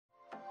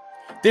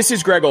This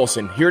is Greg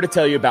Olson, here to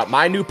tell you about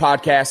my new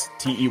podcast,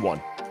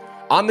 TE1.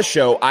 On the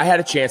show, I had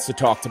a chance to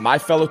talk to my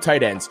fellow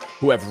tight ends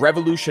who have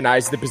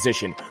revolutionized the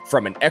position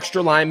from an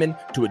extra lineman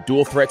to a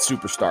dual-threat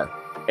superstar.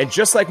 And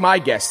just like my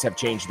guests have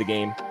changed the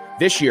game,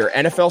 this year,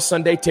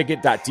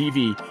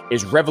 NFLSundayTicket.tv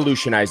is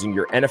revolutionizing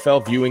your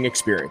NFL viewing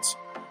experience.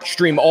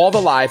 Stream all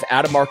the live,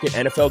 out-of-market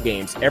NFL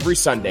games every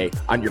Sunday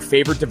on your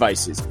favorite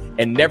devices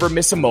and never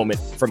miss a moment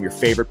from your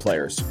favorite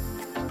players.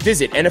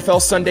 Visit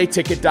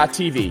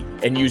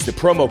NFLSundayTicket.tv and use the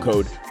promo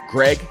code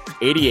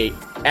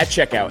GREG88 at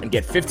checkout and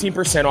get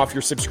 15% off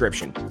your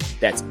subscription.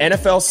 That's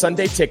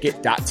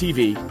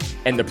NFLSundayTicket.tv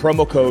and the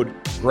promo code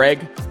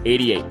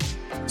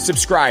GREG88.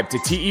 Subscribe to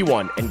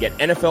TE1 and get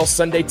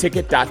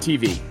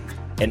NFLSundayTicket.tv,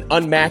 an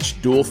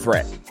unmatched dual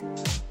threat.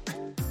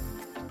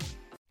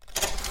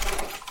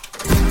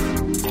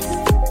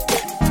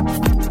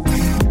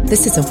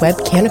 This is a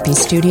Web Canopy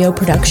Studio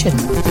production.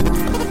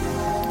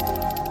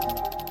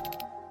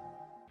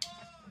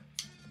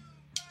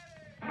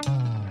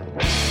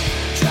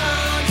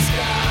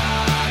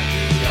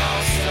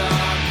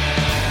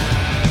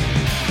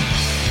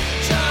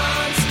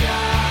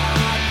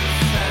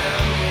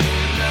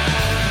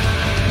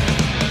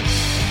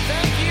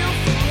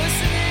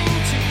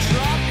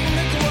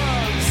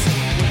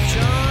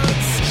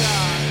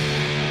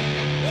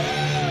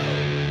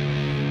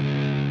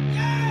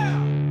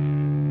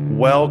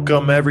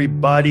 Welcome,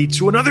 everybody,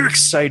 to another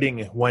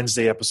exciting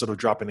Wednesday episode of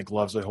Dropping the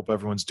Gloves. I hope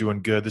everyone's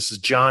doing good. This is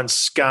John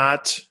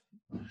Scott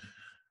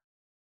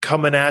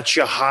coming at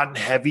you hot and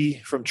heavy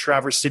from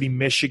Traverse City,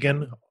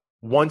 Michigan,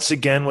 once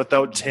again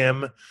without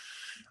Tim.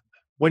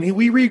 When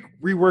we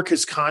rework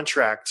his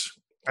contract,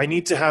 I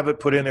need to have it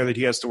put in there that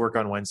he has to work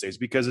on Wednesdays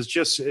because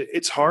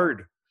it's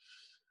hard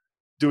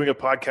doing a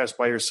podcast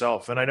by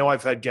yourself. And I know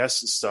I've had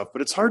guests and stuff,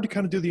 but it's hard to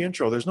kind of do the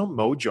intro. There's no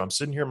mojo. I'm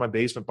sitting here in my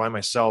basement by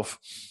myself,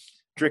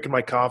 drinking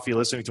my coffee,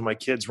 listening to my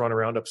kids run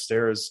around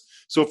upstairs.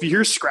 So if you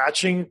hear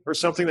scratching or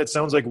something that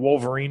sounds like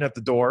Wolverine at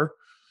the door,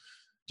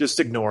 just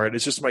ignore it.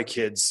 It's just my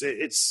kids.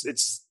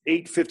 It's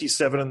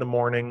 8:57 in the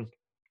morning.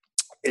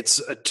 It's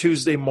a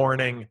Tuesday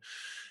morning.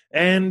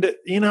 And,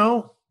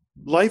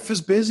 life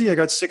is busy. I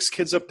got 6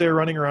 kids up there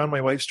running around. My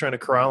wife's trying to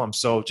corral them.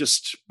 So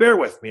just bear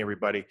with me,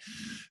 everybody.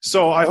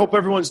 So I hope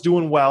everyone's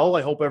doing well.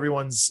 I hope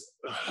everyone's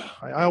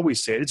I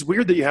always say it. It's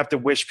weird that you have to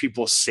wish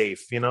people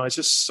safe. It's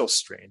just so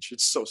strange.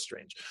 It's so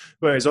strange.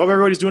 But anyways, I hope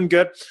everybody's doing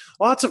good.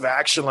 Lots of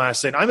action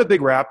last night. I'm a big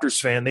Raptors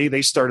fan.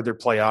 They started their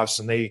playoffs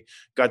and they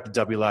got the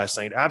W last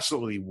night.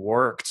 Absolutely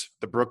worked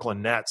the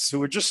Brooklyn Nets, who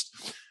were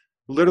just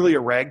literally a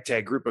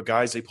ragtag group of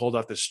guys they pulled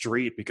off the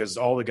street because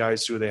all the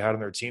guys who they had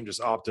on their team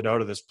just opted out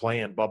of this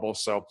play-in bubble.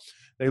 So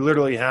they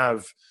literally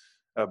have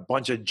a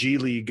bunch of G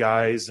League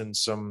guys and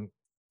some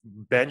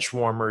bench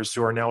warmers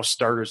who are now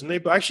starters, and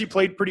they've actually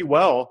played pretty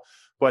well,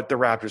 but the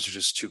Raptors are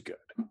just too good.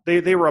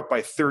 They were up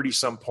by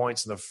 30-some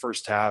points in the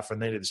first half,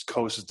 and they just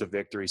coasted to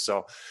victory.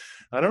 So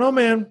I don't know,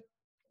 man.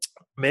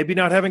 Maybe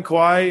not having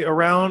Kawhi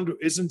around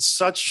isn't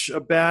such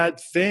a bad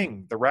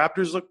thing. The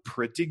Raptors look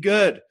pretty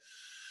good.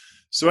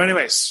 So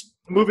anyways,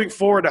 moving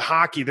forward to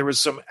hockey, there was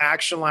some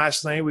action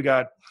last night. We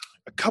got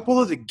a couple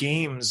of the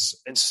games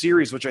and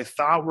series, which I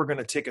thought were going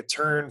to take a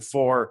turn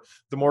for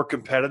the more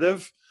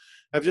competitive.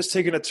 I've just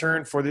taken a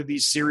turn for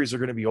these series are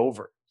going to be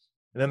over.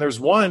 And then there's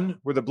one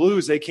where the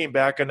Blues, they came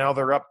back and now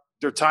they're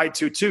tied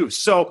 2-2.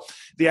 So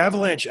the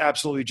Avalanche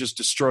absolutely just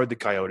destroyed the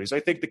Coyotes. I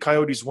think the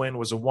Coyotes win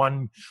was a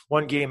one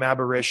game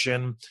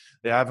aberration.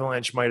 The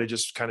Avalanche might have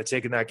just kind of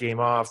taken that game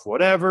off,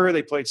 whatever.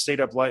 They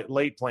stayed up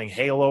late playing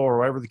Halo or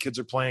whatever the kids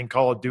are playing,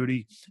 Call of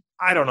Duty.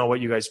 I don't know what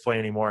you guys play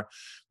anymore,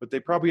 but they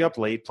probably up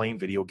late playing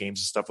video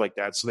games and stuff like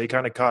that. So they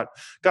kind of got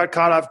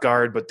caught off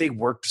guard, but they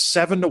worked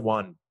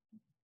 7-1.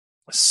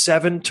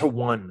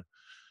 7-1.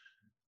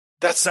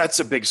 That's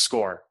a big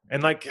score.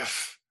 And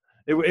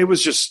it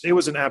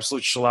was an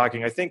absolute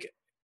shellacking. I think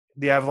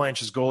the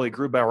Avalanche's goalie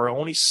Grubauer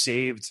only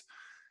saved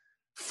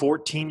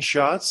 14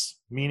 shots,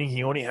 meaning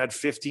he only had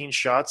 15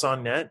 shots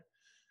on net.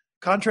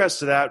 Contrast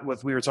to that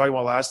with we were talking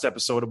about last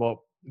episode about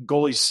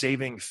goalies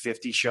saving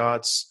 50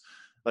 shots.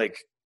 Like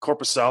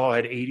Korpisalo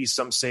had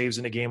 80-some saves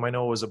in a game. I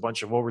know it was a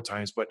bunch of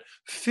overtimes, but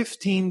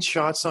 15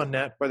 shots on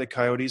net by the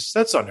Coyotes,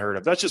 that's unheard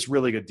of. That's just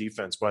really good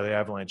defense by the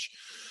Avalanche.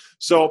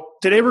 So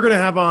today we're going to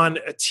have on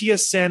a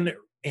TSN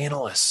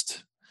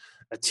analyst,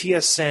 a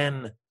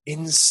TSN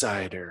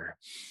insider.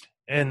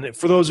 And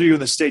for those of you in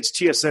the States,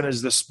 TSN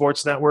is the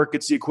sports network.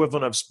 It's the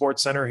equivalent of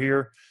SportsCenter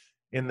here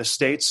in the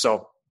States.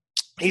 So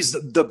he's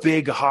the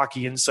big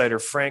hockey insider,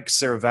 Frank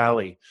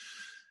Seravalli.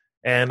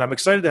 And I'm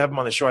excited to have him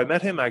on the show. I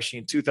met him actually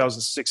in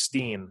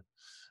 2016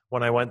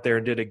 when I went there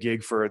and did a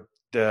gig for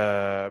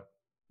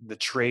the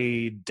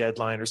trade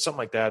deadline or something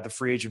like that, the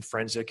free agent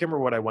frenzy. I can't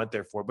remember what I went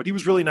there for, but he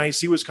was really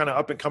nice. He was kind of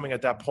up and coming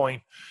at that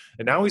point,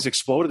 and now he's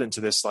exploded into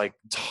this like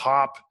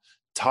top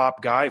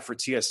guy for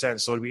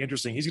TSN. So it'll be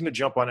interesting. He's going to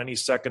jump on any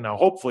second now,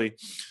 hopefully.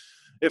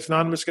 If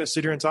not, I'm just going to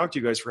sit here and talk to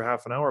you guys for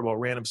half an hour about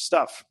random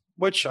stuff,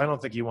 which I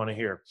don't think you want to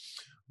hear.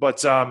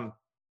 But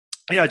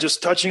yeah,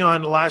 just touching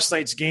on last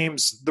night's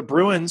games, the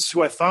Bruins,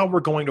 who I thought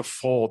were going to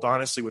fold,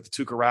 honestly, with the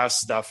Tuukka Rask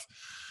stuff,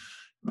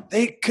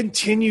 they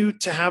continue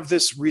to have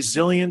this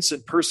resilience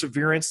and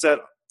perseverance that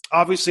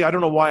obviously I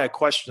don't know why I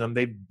question them.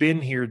 They've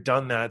been here,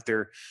 done that.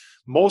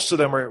 Most of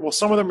them are,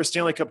 some of them are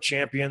Stanley Cup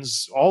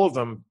champions. All of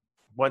them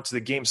went to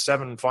the Game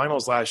 7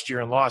 finals last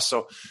year and lost.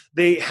 So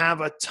they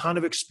have a ton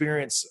of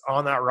experience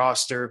on that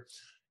roster.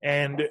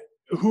 And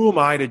who am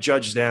I to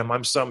judge them?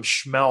 I'm some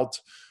schmelt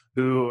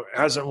who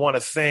hasn't won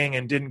a thing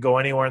and didn't go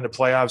anywhere in the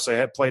playoffs. I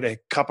had played a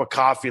cup of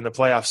coffee in the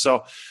playoffs.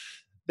 So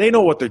they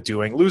know what they're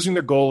doing. Losing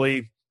their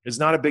goalie is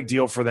not a big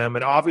deal for them.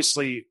 And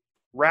obviously,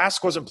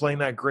 Rask wasn't playing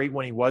that great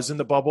when he was in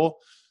the bubble.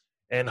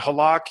 And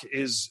Halak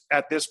is,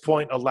 at this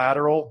point, a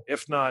lateral,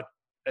 if not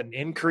an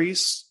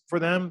increase for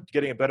them,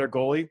 getting a better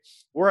goalie.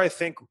 Where I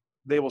think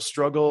they will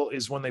struggle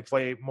is when they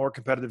play more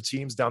competitive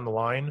teams down the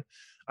line.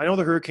 I know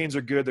the Hurricanes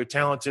are good. They're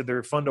talented.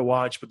 They're fun to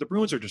watch. But the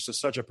Bruins are just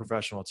such a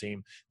professional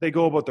team. They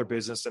go about their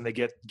business, and they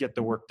get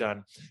the work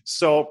done.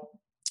 So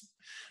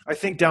I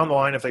think down the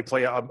line, if they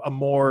play a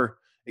more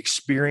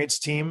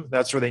experienced team,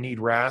 that's where they need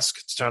Rask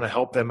to trying to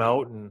help them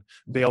out and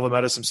bail them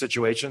out of some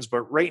situations.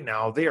 But right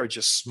now, they are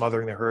just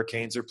smothering the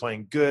Hurricanes. They're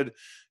playing good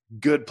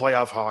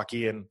playoff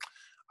hockey. And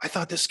I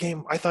thought this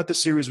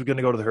series was going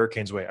to go to the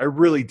Hurricanes' way. I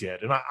really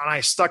did. And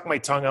I stuck my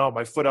tongue out,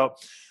 my foot out.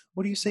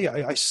 What do you say?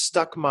 I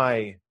stuck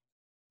my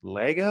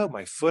leg out,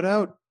 my foot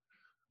out.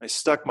 I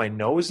stuck my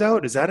nose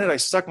out. Is that it? I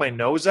stuck my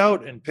nose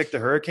out and picked the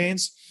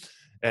Hurricanes.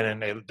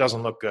 And it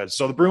doesn't look good.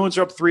 So the Bruins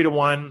are up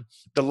 3-1.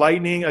 The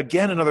Lightning,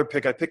 again, another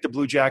pick. I picked the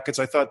Blue Jackets.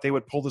 I thought they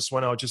would pull this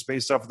one out just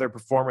based off of their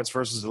performance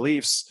versus the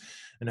Leafs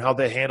and how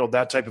they handled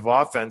that type of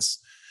offense.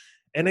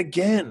 And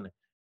again,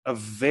 a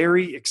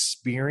very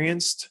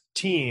experienced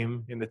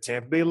team in the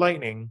Tampa Bay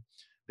Lightning.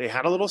 They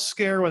had a little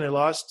scare when they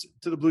lost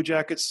to the Blue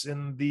Jackets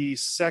in the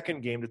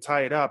second game to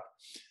tie it up.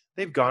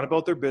 They've gone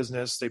about their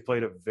business. They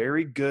played a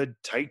very good,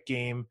 tight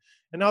game.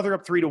 And now they're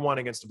up 3-1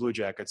 against the Blue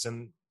Jackets.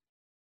 And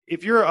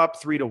if you're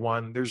up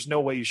 3-1, there's no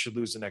way you should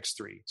lose the next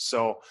three.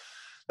 So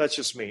that's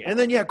just me. And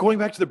then, going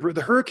back to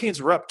the Hurricanes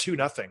were up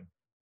 2-0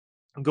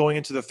 going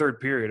into the third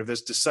period of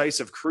this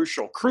decisive,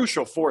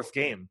 crucial fourth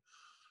game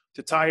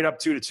to tie it up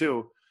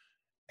 2-2.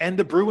 And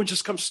the Bruins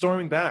just come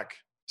storming back.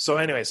 So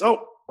anyways,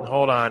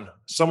 hold on.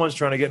 Someone's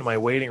trying to get in my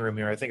waiting room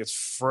here. I think it's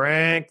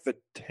Frank the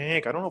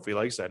Tank. I don't know if he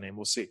likes that name.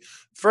 We'll see.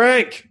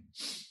 Frank,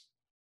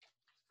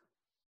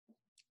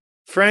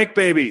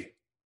 baby.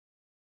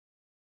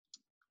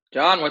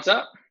 John, what's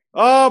up?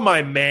 Oh,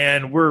 my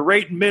man. We're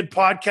right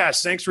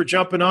mid-podcast. Thanks for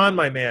jumping on,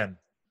 my man.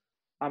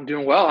 I'm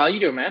doing well. How you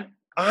doing, man?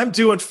 I'm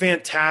doing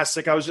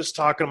fantastic. I was just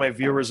talking to my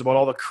viewers about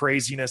all the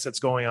craziness that's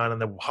going on in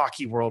the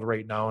hockey world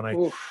right now.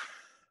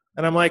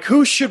 And I'm like,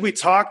 who should we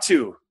talk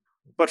to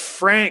but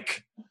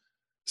Frank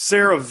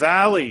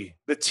Saravalli,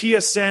 the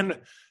TSN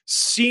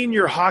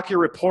senior hockey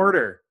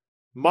reporter,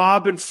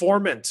 mob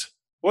informant.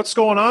 What's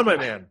going on, my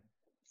man?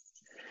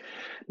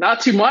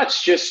 Not too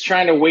much. Just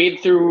trying to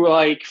wade through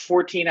like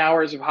 14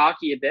 hours of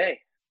hockey a day.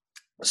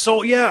 So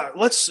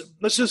let's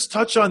just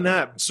touch on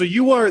that. So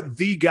you are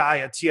the guy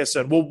at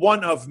TSN. Well,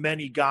 one of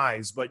many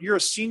guys, but you're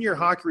a senior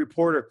hockey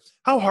reporter.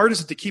 How hard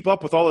is it to keep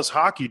up with all this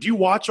hockey? Do you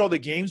watch all the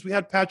games? We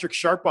had Patrick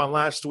Sharp on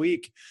last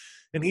week,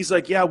 and he's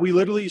like, "Yeah, we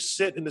literally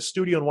sit in the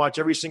studio and watch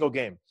every single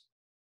game."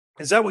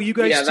 Is that what you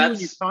guys do?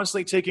 You're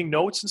constantly taking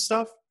notes and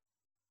stuff?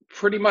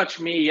 Pretty much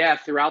me,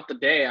 throughout the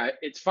day.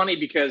 It's funny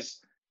because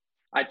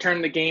I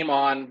turn the game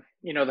on,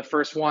 the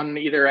first one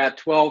either at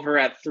 12 or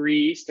at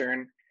 3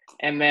 Eastern,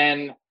 and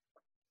then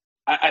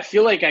I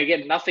feel like I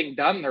get nothing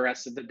done the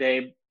rest of the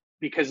day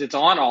because it's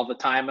on all the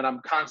time and I'm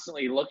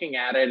constantly looking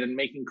at it and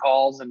making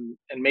calls and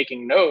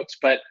making notes.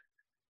 But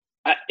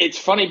it's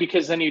funny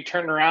because then you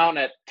turn around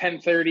at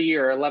 10:30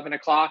 or 11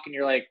 o'clock and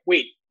you're like,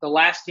 wait, the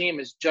last game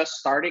is just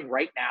starting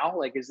right now?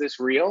 Like, is this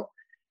real?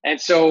 And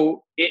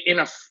so in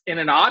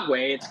an odd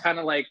way, it's kind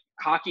of like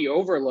hockey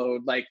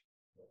overload. Like,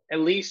 at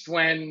least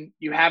when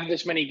you have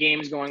this many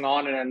games going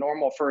on in a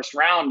normal first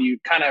round, you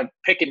kind of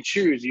pick and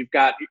choose. You've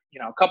got,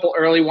 a couple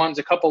early ones,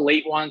 a couple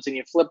late ones, and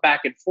you flip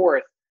back and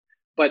forth.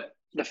 But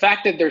the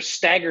fact that they're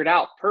staggered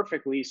out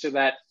perfectly so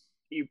that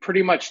you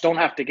pretty much don't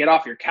have to get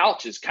off your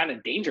couch is kind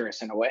of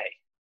dangerous in a way.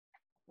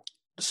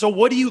 So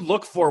what do you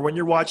look for when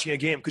you're watching a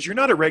game? Because you're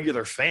not a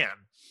regular fan.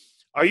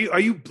 Are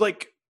you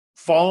like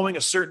following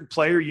a certain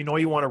player? You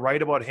want to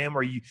write about him,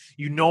 or you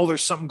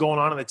there's something going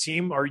on the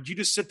team, or you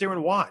just sit there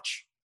and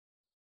watch?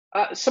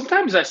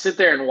 Sometimes I sit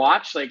there and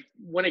watch. Like,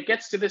 when it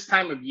gets to this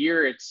time of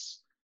year,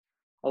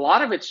 a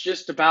lot of it's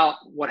just about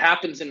what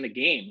happens in the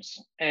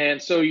games.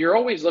 And so you're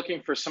always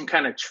looking for some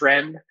kind of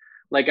trend.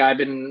 Like, I've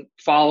been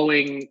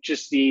following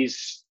just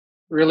these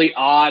really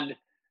odd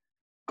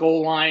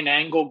goal line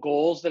angle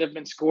goals that have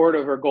been scored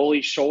over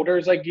goalies'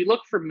 shoulders. Like, you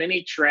look for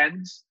mini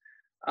trends.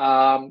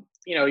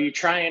 You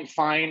try and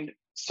find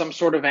some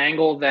sort of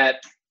angle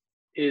that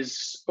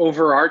is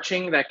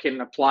overarching that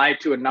can apply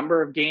to a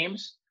number of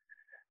games.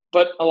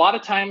 But a lot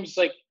of times,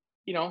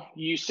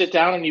 you sit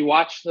down and you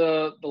watch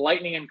the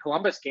Lightning and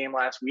Columbus game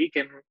last week,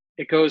 and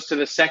it goes to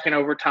the second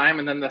overtime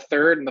and then the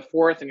third and the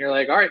fourth, and you're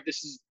like, all right,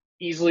 this has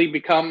easily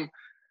become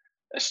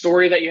a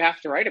story that you have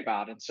to write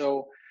about. And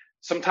so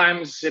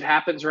sometimes it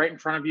happens right in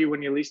front of you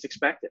when you least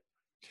expect it.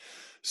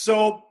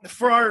 So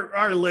for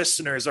our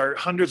listeners, our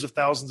hundreds of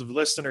thousands of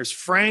listeners,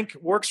 Frank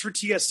works for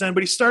TSN,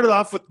 but he started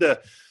off with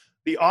the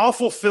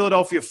awful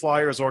Philadelphia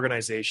Flyers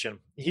organization.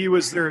 He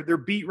was their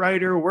beat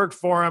writer, worked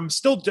for them,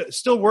 still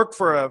worked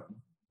for a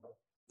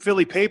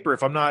Philly paper,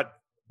 if I'm not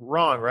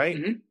wrong, right?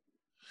 Mm-hmm.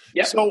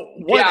 Yeah. So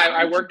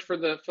I worked for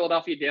the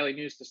Philadelphia Daily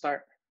News to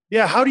start.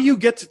 Yeah, how do you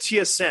get to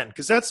TSN?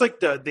 Because that's like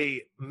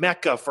the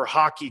mecca for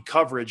hockey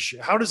coverage.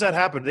 How does that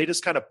happen? Do they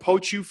just kind of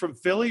poach you from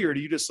Philly, or do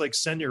you just like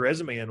send your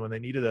resume in when they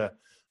needed a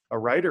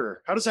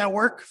writer? How does that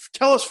work?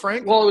 Tell us,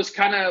 Frank. Well, it was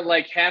kind of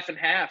like half and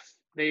half.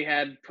 They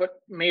had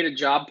made a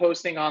job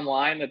posting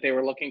online that they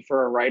were looking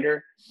for a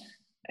writer.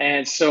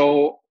 And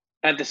so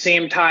at the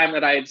same time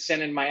that I had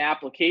sent in my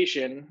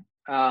application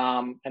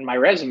and my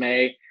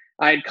resume,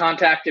 I had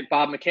contacted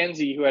Bob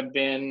McKenzie, who had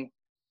been,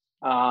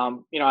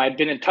 I'd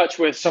been in touch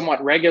with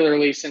somewhat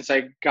regularly since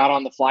I got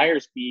on the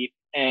Flyers beat.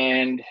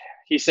 And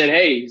he said,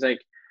 hey, he's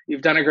like,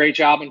 you've done a great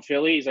job in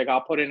Philly. He's like,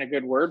 I'll put in a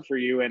good word for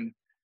you. And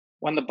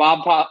when the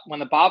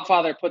Bob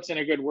father puts in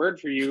a good word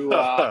for you,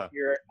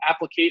 your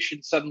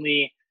application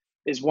suddenly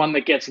is one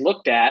that gets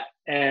looked at.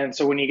 And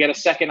so when you get a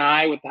second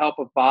eye with the help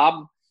of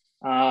Bob,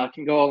 it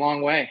can go a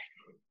long way.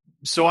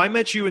 So I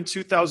met you in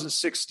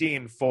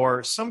 2016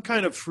 for some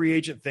kind of free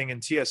agent thing in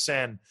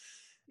TSN.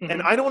 Mm-hmm.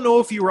 And I don't know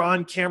if you were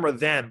on camera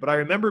then, but I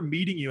remember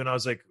meeting you and I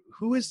was like,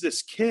 who is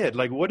this kid?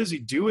 Like, what is he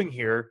doing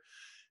here?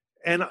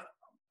 And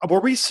were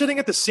we sitting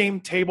at the same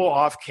table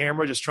off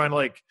camera, just trying to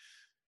like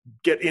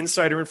get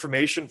insider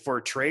information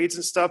for trades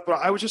and stuff? But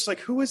I was just like,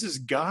 who is this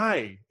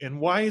guy and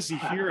why is he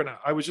here? And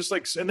I was just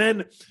like, and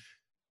then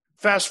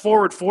fast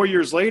forward 4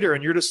 years later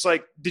and you're just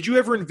like, did you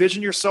ever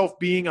envision yourself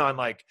being on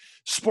like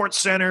Sports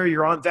Center?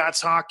 You're on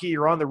That's Hockey,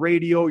 you're on the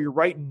radio, you're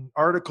writing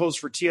articles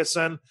for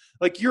TSN.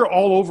 Like you're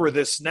all over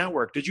this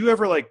network. Did you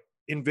ever like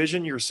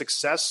envision your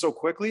success so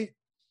quickly?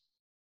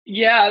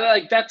 Yeah,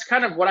 like that's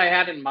kind of what I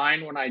had in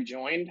mind when I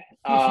joined.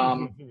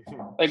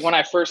 Like when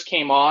I first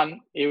came on,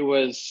 it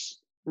was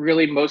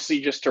really mostly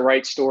just to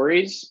write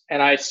stories.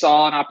 And I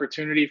saw an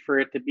opportunity for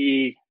it to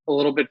be a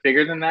little bit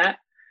bigger than that.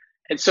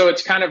 And so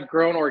it's kind of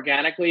grown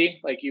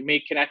organically. Like you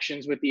make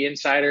connections with the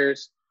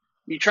insiders.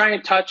 You try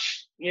and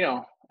touch,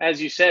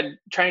 as you said,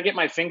 try and get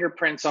my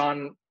fingerprints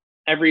on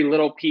every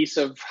little piece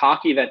of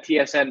hockey that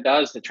TSN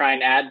does to try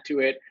and add to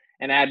it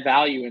and add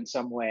value in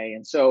some way.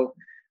 And so,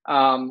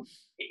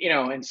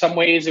 in some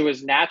ways it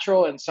was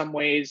natural. In some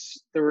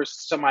ways there were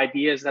some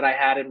ideas that I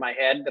had in my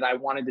head that I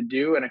wanted to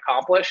do and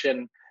accomplish.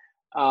 And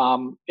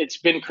it's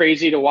been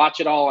crazy to watch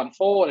it all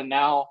unfold. And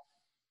now,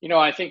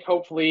 I think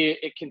hopefully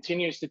it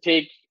continues to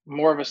take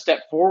more of a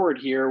step forward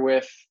here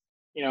with,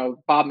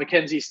 Bob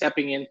McKenzie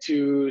stepping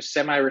into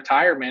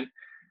semi-retirement,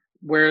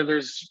 where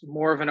there's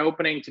more of an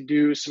opening to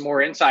do some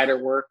more insider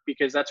work,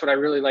 because that's what I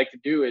really like to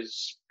do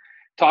is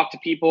talk to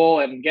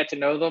people and get to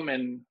know them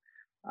and,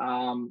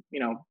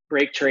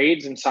 break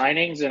trades and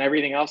signings and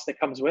everything else that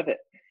comes with it.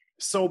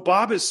 So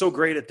Bob is so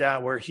great at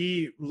that, where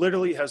he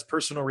literally has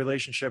personal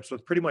relationships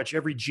with pretty much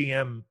every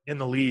GM in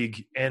the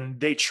league and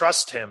they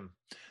trust him.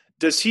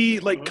 Does he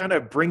kind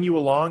of bring you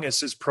along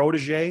as his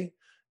protege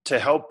to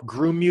help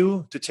groom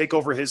you to take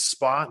over his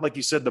spot? Like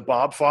you said, the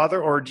Bob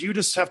father, or do you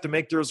just have to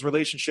make those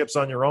relationships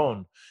on your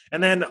own?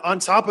 And then on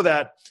top of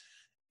that,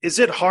 is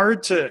it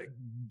hard to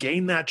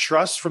gain that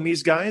trust from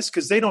these guys?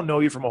 Because they don't know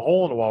you from a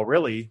hole in the wall,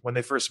 really, when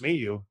they first meet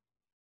you.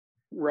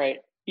 Right.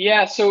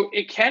 Yeah. So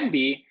it can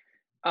be.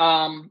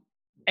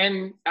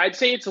 And I'd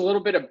say it's a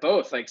little bit of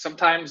both. Like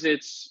sometimes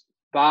it's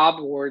Bob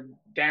or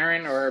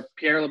Darren or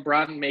Pierre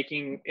LeBrun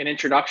making an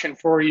introduction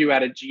for you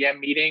at a GM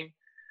meeting,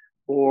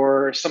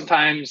 or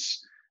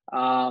sometimes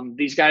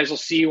these guys will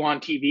see you on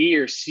TV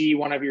or see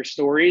one of your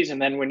stories.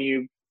 And then when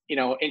you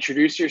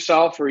introduce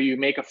yourself or you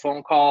make a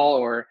phone call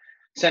or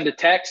send a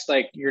text,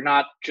 like you're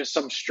not just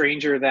some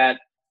stranger that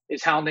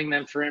is hounding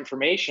them for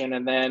information.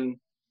 And then,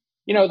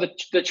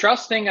 the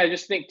trust thing, I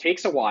just think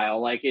takes a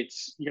while. Like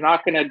you're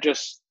not going to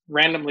just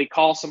randomly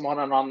call someone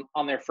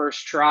on their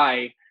first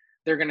try.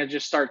 They're going to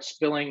just start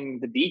spilling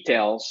the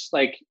details.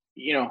 Like,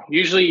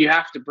 usually you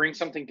have to bring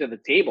something to the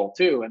table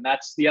too. And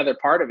that's the other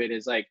part of it,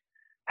 is like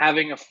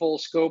having a full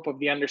scope of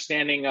the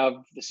understanding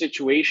of the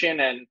situation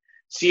and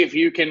see if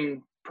you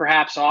can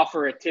perhaps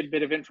offer a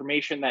tidbit of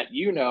information that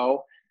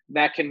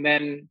that can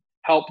then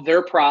help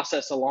their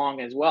process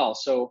along as well.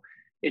 So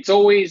it's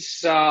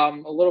always a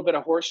little bit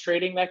of horse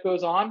trading that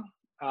goes on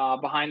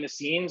behind the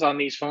scenes on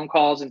these phone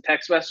calls and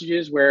text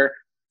messages where,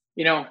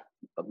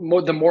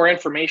 the more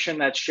information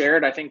that's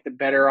shared, I think the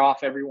better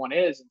off everyone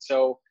is. And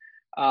so,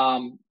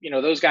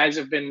 those guys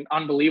have been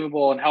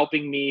unbelievable in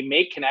helping me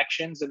make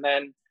connections. And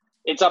then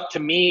it's up to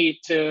me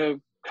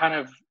to kind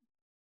of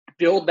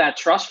build that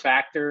trust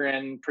factor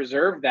and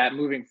preserve that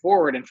moving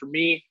forward. And for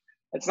me,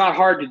 it's not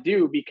hard to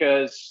do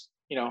because,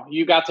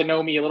 you got to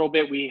know me a little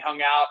bit. We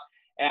hung out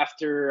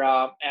after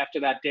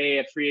that day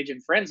at Free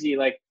Agent Frenzy.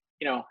 Like,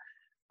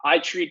 I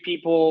treat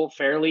people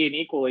fairly and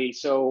equally.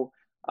 So,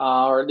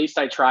 or at least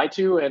I try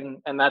to,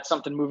 and that's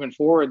something moving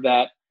forward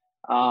that,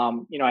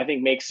 I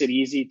think makes it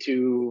easy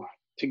to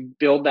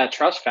build that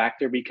trust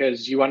factor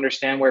because you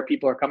understand where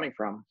people are coming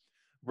from.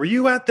 Were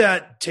you at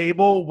that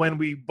table when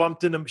we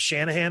bumped into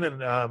Shanahan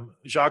and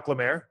Jacques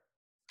Lemaire?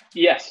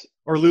 Yes.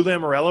 Or Lou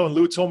Lamoriello? And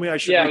Lou told me I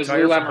should retire from hockey.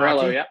 Yeah, it was Lou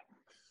Lamoriello, yeah.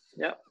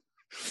 Yeah.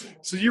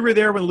 So you were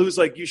there when Lou's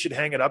like, you should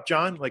hang it up,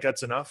 John? Like,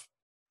 that's enough?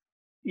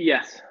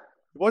 Yes.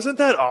 Wasn't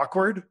that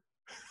awkward?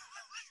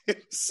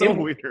 It's so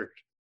weird.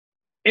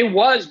 It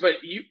was,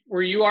 but you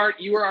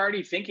were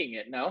already thinking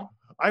it, no?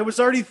 I was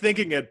already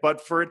thinking it,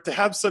 but for it to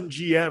have some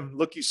GM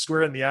look you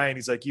square in the eye and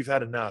he's like, you've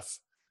had enough.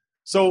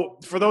 So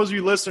for those of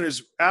you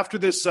listeners, after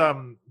this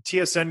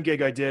TSN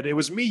gig I did, it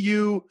was me,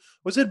 you,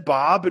 was it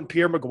Bob and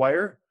Pierre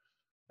McGuire?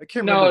 I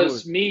can't remember. No, it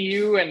was me,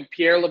 you, and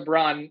Pierre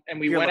LeBrun, and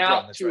we went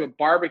out to a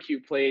barbecue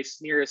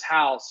place near his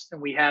house,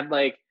 and we had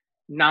like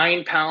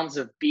 9 pounds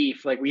of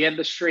beef. Like we had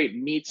the straight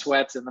meat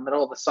sweats in the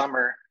middle of the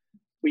summer.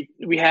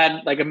 We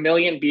had like 1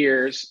 million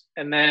beers,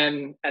 and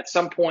then at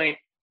some point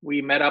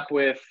we met up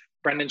with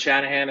Brendan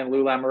Shanahan and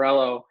Lou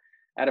Lamoriello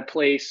at a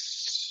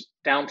place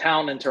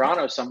downtown in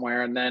Toronto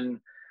somewhere, and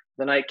then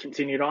the night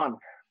continued on.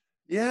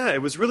 Yeah,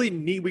 it was really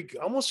neat. We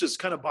almost just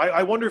kind of,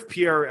 I wonder if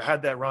Pierre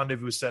had that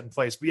rendezvous set in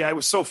place. But yeah, it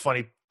was so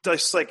funny.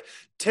 Just like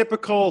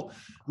typical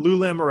Lou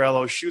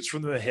Lamoriello, shoots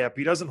from the hip.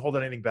 He doesn't hold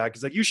anything back.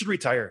 He's like, you should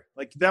retire.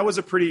 Like that was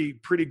a pretty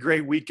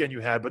great weekend you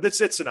had, but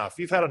it's enough.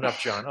 You've had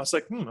enough, John. I was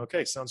like,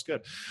 okay, sounds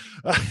good.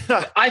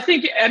 I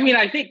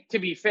think to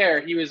be fair,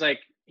 he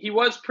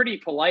was pretty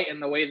polite in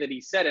the way that he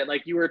said it.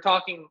 Like you were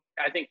talking,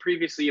 I think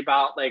previously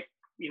about like,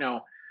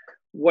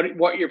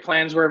 what your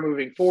plans were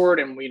moving forward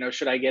and,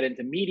 should I get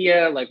into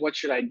media? Like, what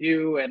should I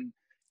do? And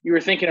you were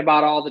thinking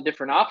about all the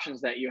different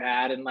options that you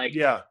had. And like,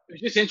 yeah, it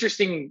was just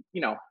interesting,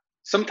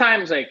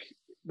 sometimes like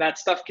that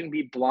stuff can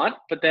be blunt,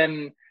 but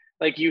then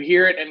like you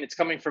hear it and it's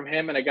coming from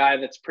him and a guy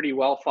that's pretty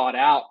well thought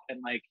out.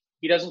 And like,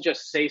 he doesn't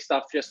just say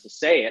stuff just to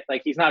say it.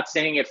 Like he's not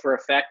saying it for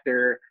effect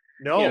or,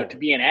 to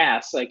be an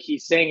ass. Like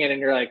he's saying it and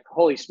you're like,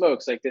 holy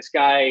smokes, like this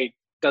guy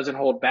doesn't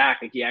hold back.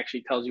 Like he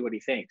actually tells you what he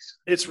thinks.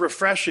 It's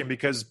refreshing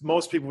because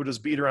most people would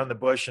just beat around the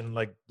bush and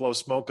like blow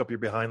smoke up your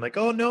behind. Like,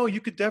 oh no, you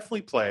could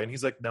definitely play. And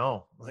he's like,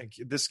 no, like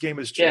this game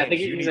has changed. Yeah, I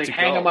think he's like,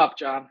 hang him up,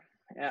 John.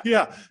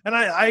 Yeah. And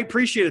I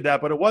appreciated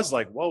that, but it was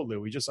like, whoa,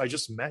 Lou, I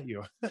just met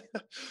you.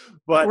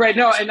 But right.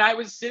 No. And I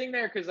was sitting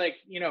there cause like,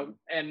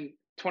 and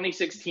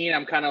 2016,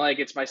 I'm kind of like,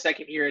 it's my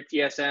second year at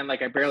TSN.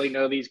 Like I barely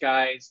know these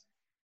guys.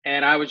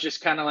 And I was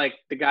just kind of like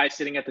the guy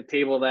sitting at the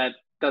table that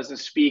doesn't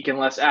speak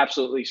unless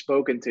absolutely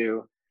spoken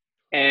to.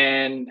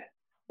 And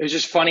it was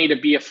just funny to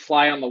be a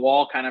fly on the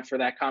wall kind of for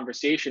that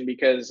conversation,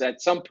 because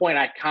at some point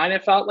I kind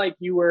of felt like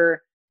you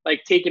were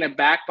like taken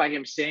aback by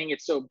him saying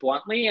it so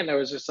bluntly. And there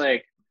was just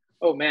like,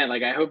 oh man,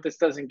 like I hope this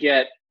doesn't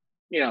get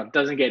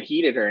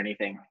heated or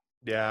anything.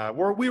 Yeah.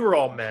 We were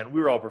all men.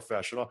 We were all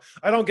professional.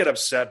 I don't get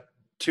upset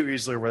too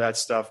easily over that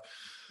stuff.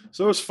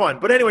 So it was fun.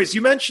 But anyways,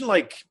 you mentioned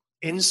like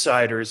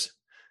insiders.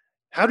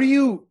 How do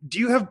you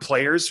have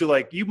players who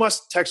like, you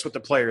must text with the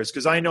players?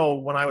 Because I know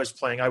when I was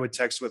playing, I would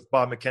text with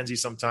Bob McKenzie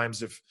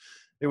sometimes if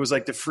it was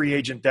like the free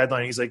agent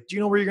deadline. He's like, do you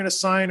know where you're going to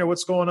sign or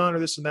what's going on or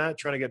this and that,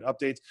 trying to get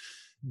updates.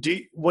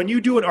 When you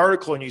do an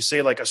article and you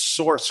say like a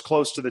source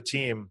close to the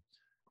team,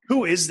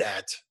 who is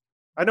that?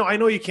 I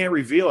know you can't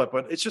reveal it,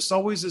 but it's just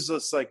always is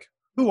this like,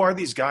 who are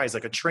these guys?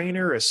 Like a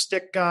trainer, a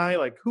stick guy?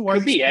 Like who are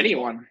these? Could be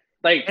anyone.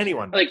 Like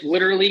anyone. Like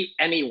literally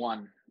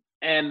anyone.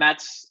 And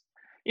that's,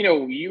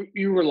 you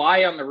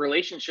rely on the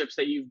relationships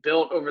that you've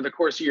built over the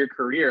course of your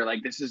career.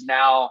 Like this is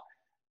now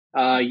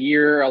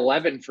year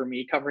 11 for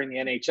me covering the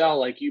NHL.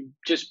 Like you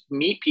just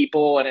meet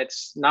people and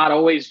it's not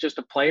always just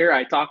a player.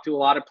 I talk to a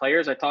lot of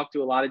players. I talk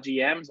to a lot of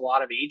GMs, a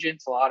lot of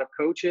agents, a lot of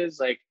coaches,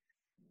 like,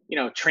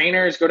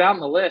 trainers, go down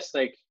the list.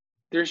 Like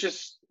there's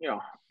just,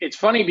 it's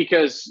funny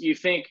because you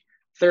think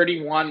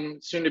 31,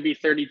 soon to be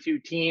 32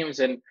 teams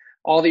and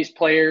all these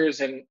players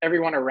and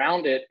everyone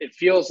around it, it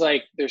feels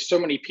like there's so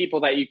many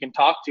people that you can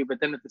talk to, but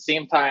then at the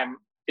same time,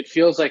 it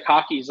feels like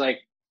hockey's like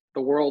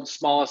the world's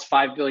smallest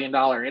 $5 billion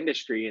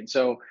industry. And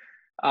so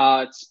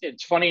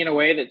it's funny in a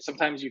way that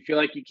sometimes you feel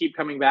like you keep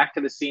coming back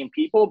to the same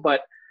people,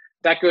 but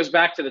that goes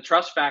back to the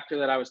trust factor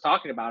that I was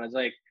talking about. Is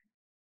like,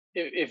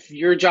 if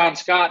you're John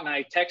Scott and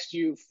I text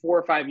you 4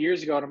 or 5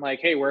 years ago and I'm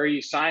like, hey, where are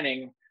you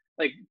signing?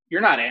 Like,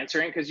 you're not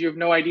answering because you have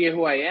no idea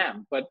who I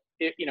am. But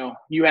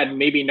you had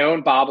maybe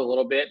known Bob a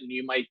little bit and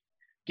you might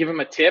give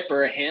him a tip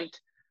or a hint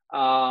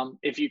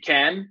if you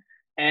can.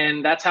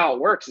 And that's how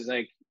it works is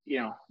like,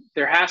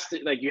 there has to,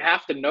 like, you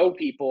have to know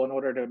people in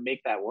order to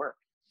make that work.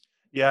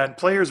 Yeah. And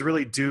players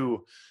really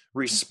do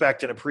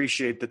respect and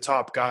appreciate the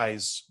top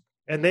guys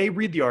and they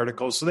read the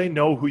articles, so they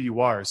know who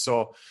you are.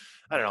 So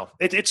I don't know.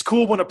 It's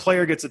cool when a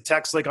player gets a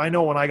text. Like I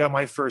know when I got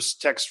my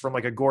first text from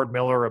like a Gord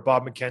Miller or a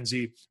Bob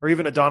McKenzie or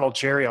even a Donald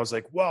Cherry, I was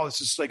like, wow,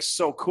 this is like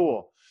so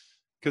cool.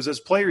 Because as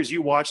players,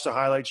 you watch the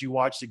highlights, you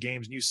watch the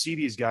games, and you see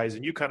these guys,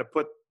 and you kind of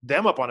put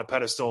them up on a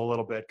pedestal a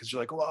little bit because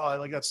you're like, wow,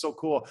 like that's so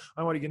cool.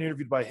 I want to get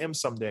interviewed by him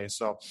someday.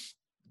 So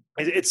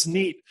it's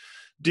neat.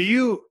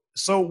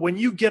 So when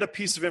you get a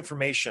piece of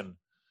information,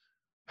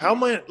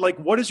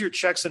 what is your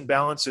checks and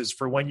balances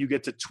for when you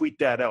get to tweet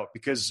that out?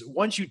 Because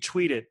once you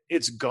tweet it,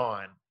 it's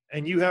gone.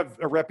 and you have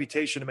a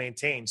reputation to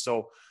maintain.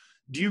 So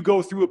do you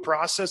go through a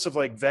process of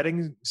like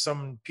vetting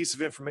some piece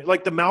of information,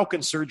 like the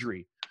Malkin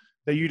surgery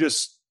that you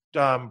just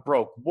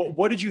broke?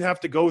 What did you have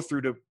to go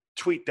through to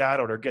tweet that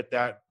out or get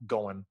that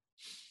going?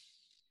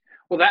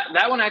 Well,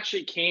 that one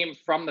actually came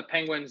from the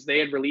Penguins. They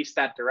had released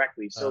that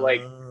directly. So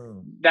like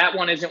that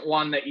one isn't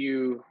one that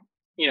you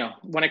know,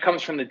 when it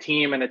comes from the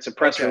team and it's a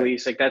press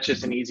release, like that's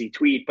just an easy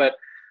tweet. But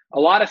a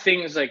lot of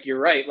things, like you're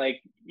right,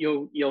 like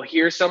you'll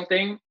hear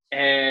something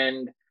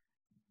and,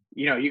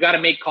 you know, you got to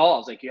make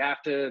calls. Like you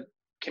have to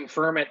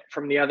confirm it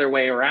from the other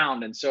way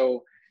around. And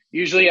so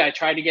usually I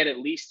try to get at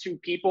least two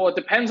people. It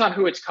depends on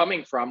who it's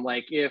coming from.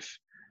 Like if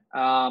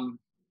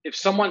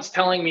someone's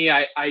telling me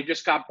I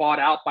just got bought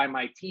out by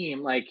my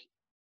team, like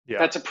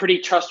that's a pretty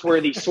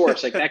trustworthy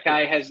source. Like that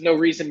guy has no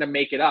reason to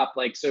make it up.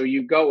 Like, so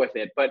you go with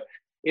it. But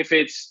if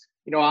it's,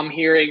 you know, I'm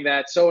hearing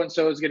that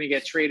so-and-so is going to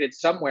get traded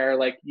somewhere,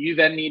 like you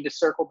then need to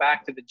circle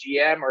back to the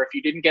GM, or if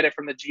you didn't get it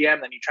from the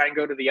GM, then you try and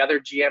go to the other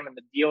GM in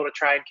the deal to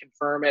try and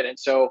confirm it. And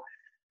so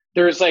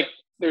there's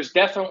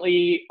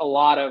definitely a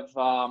lot of,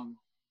 a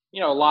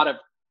lot of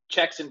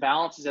checks and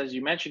balances, as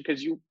you mentioned,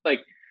 because you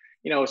like,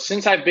 you know,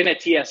 since I've been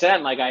at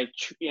TSN, like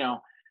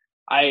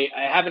I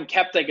haven't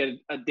kept like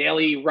a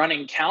daily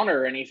running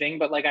counter or anything,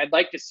 but like, I'd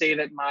like to say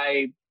that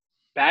my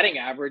batting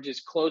average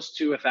is close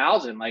to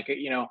 1,000. Like,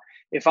 you know,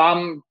 if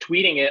I'm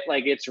tweeting it,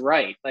 like it's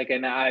right. Like,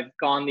 and I've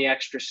gone the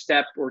extra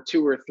step or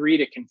two or three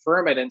to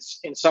confirm it. And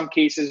in some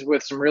cases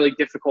with some really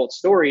difficult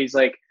stories,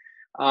 like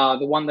the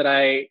one that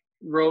I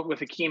wrote with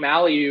Hakeem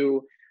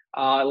Aliu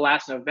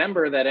last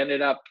November that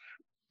ended up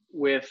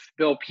with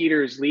Bill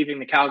Peters leaving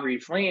the Calgary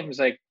Flames,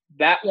 like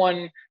that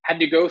one had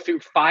to go through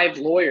 5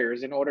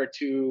 lawyers in order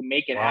to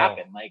make it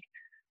happen. Like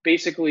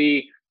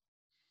basically,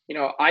 you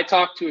know, I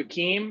talked to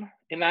Hakeem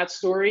in that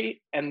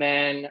story, and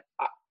then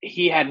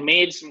he had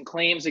made some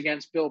claims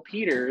against Bill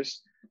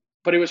Peters,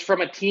 but it was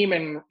from a team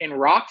in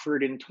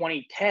Rockford in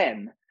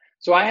 2010.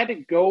 So I had to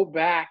go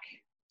back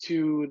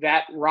to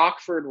that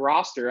Rockford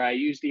roster. I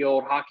used the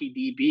old Hockey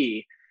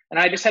DB, and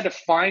I just had to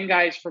find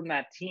guys from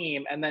that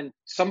team and then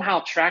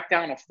somehow track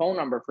down a phone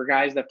number for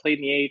guys that played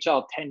in the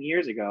AHL 10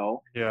 years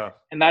ago. Yeah.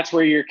 And that's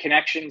where your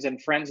connections and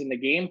friends in the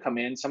game come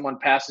in. Someone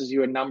passes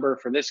you a number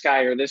for this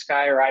guy,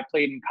 or I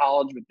played in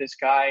college with this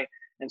guy.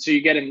 And so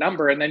you get a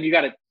number, and then you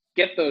got to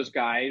get those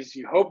guys.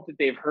 You hope that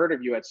they've heard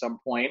of you at some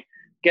point,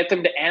 get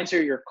them to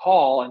answer your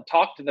call and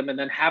talk to them, and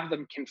then have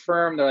them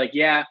confirm. They're like,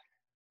 yeah,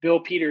 Bill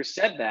Peters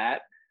said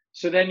that.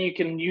 So then you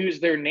can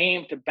use their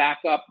name to back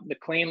up the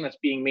claim that's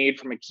being made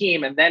from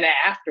Hakeem. And then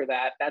after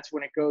that, that's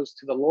when it goes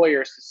to the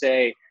lawyers to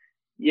say,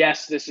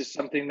 yes, this is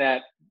something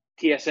that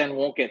TSN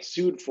won't get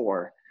sued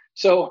for.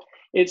 So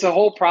it's a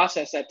whole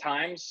process at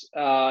times.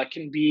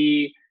 Can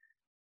be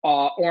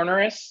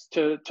onerous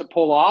to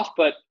pull off.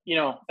 But, you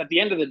know, at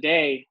the end of the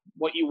day,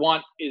 what you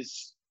want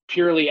is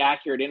purely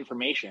accurate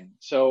information.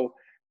 So,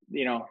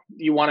 you know,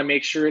 you want to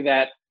make sure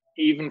that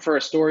even for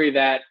a story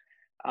that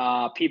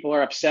people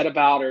are upset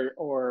about,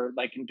 or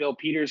like in Bill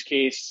Peters'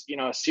 case, you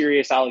know, a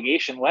serious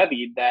allegation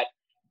levied, that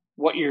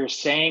what you're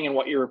saying and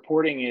what you're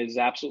reporting is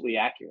absolutely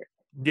accurate.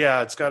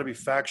 Yeah, it's got to be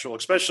factual,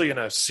 especially in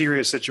a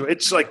serious situation.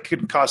 It's like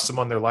could cost them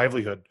on their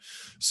livelihood.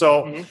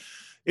 So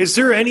is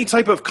there any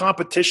type of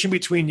competition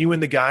between you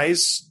and the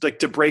guys, like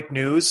to break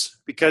news?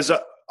 Because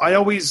I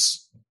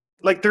always,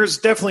 like, there's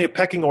definitely a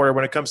pecking order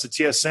when it comes to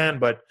TSN,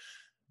 but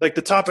like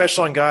the top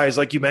echelon guys,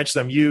 like you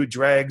mentioned them, you,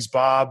 Dregs,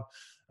 Bob,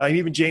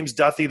 even James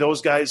Duthie,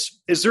 those guys,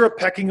 is there a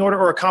pecking order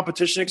or a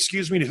competition,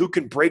 to who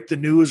can break the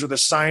news or the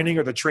signing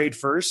or the trade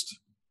first?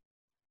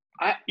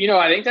 I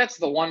think that's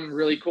the one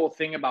really cool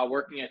thing about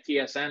working at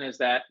TSN is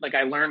that, like,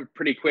 I learned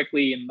pretty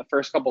quickly in the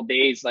first couple of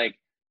days, like,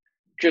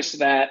 just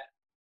that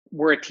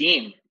we're a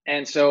team.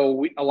 And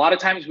so a lot of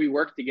times we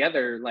work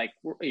together. Like,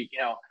 you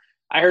know,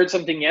 I heard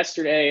something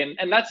yesterday,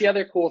 and that's the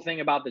other cool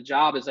thing about the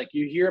job is, like,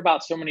 you hear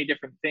about so many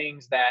different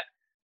things that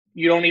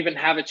you don't even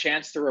have a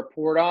chance to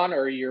report on,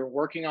 or you're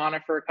working on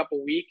it for a couple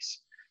of weeks,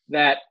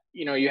 that,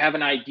 you know, you have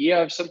an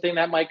idea of something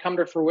that might come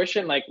to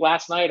fruition. Like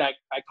last night, I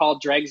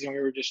called Dregs and we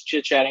were just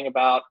chit-chatting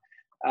about,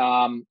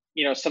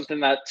 you know, something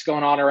that's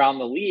going on around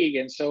the league.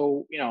 And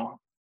so, you know,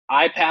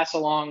 I pass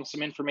along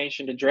some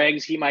information to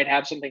Dregs. He might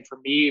have something for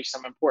me,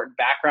 some important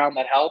background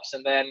that helps.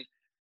 And then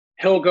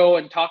he'll go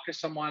and talk to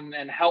someone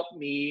and help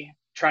me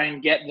try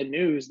and get the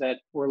news that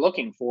we're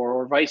looking for,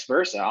 or vice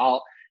versa.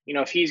 You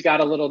know, if he's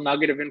got a little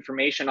nugget of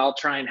information, I'll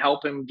try and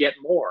help him get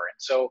more. And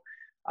so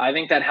I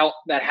think that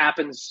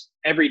happens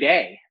every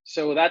day.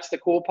 So that's the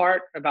cool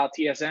part about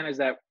TSN is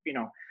that, you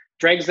know,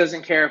 Dregs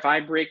doesn't care if I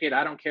break it.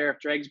 I don't care if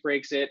Dregs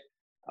breaks it.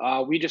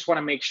 We just want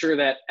to make sure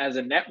that as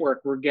a network,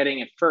 we're getting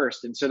it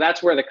first. And so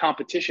that's where the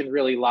competition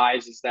really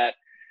lies, is that,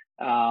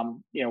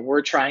 you know,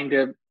 we're trying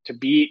to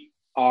beat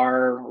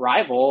our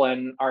rival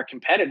and our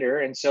competitor.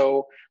 And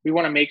so we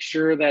want to make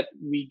sure that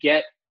we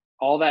get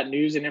all that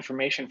news and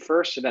information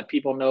first so that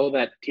people know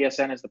that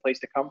TSN is the place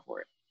to come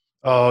for it.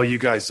 Oh, you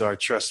guys are.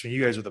 Trust me,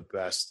 you guys are the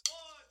best.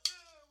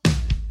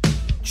 Dropping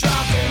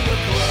the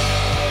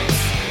gloves,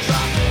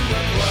 dropping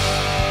the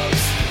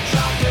gloves,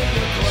 dropping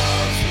the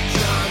gloves with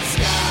John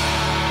Scott.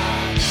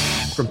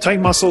 From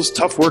tight muscles,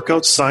 tough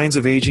workouts, signs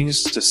of aging,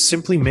 to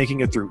simply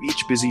making it through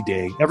each busy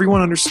day,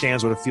 everyone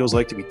understands what it feels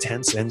like to be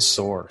tense and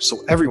sore,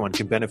 so everyone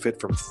can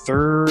benefit from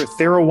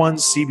TheraOne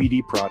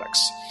CBD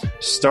products.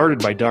 Started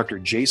by Dr.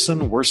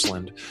 Jason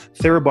Wersland,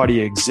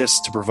 TheraBody exists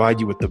to provide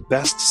you with the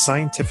best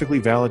scientifically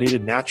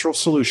validated natural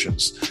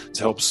solutions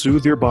to help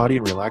soothe your body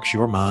and relax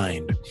your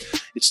mind.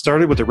 It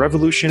started with the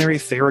revolutionary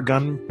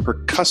Theragun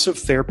percussive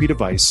therapy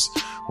device.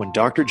 When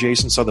Dr.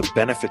 Jason saw the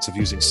benefits of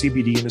using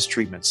CBD in his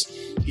treatments,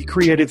 he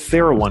created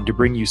TheraOne to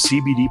bring you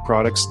CBD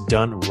products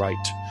done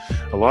right.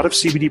 A lot of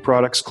CBD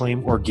products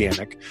claim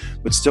organic,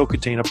 but still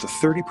contain up to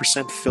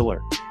 30%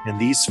 filler, and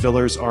these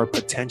fillers are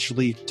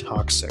potentially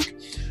toxic.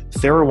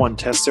 TheraOne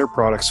tests their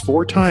products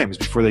 4 times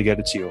before they get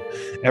it to you.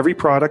 Every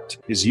product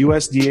is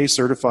USDA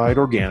certified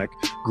organic,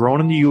 grown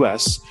in the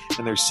US,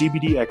 and their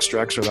CBD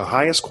extracts are the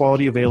highest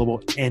quality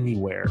available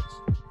anywhere.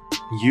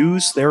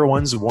 Use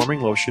TheraOne's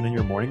warming lotion in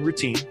your morning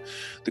routine,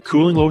 the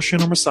cooling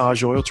lotion or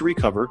massage oil to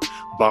recover,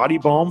 body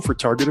balm for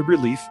targeted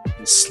relief,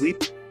 and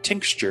sleep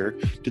tincture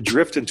to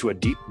drift into a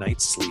deep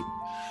night's sleep.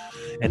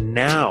 And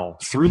now,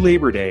 through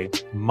Labor Day,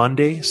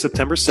 Monday,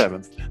 September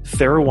 7th,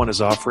 TheraOne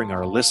is offering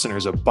our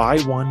listeners a buy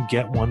one,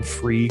 get one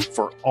free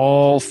for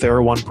all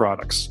TheraOne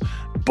products.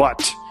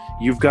 But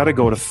you've got to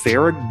go to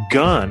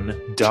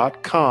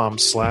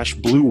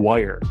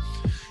theragun.com/bluewire.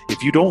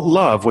 If you don't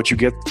love what you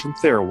get from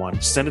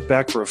TheraOne, send it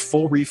back for a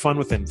full refund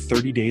within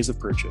 30 days of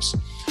purchase.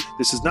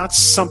 This is not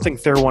something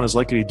TheraOne is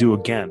likely to do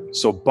again.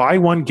 So buy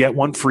one, get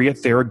one free at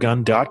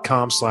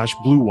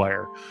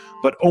theragun.com/bluewire,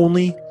 but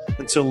only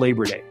until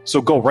Labor Day.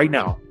 So go right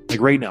now, to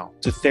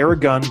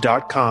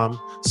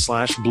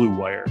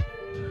theragun.com/bluewire.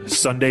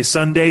 Sundays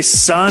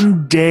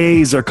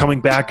are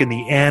coming back in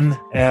the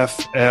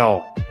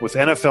NFL. With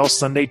NFL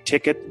Sunday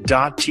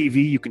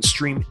Ticket.tv, you can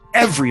stream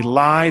every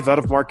live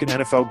out-of-market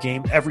NFL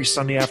game every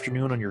Sunday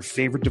afternoon on your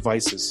favorite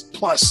devices.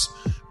 Plus,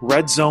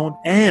 Red Zone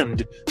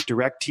and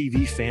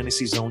DirecTV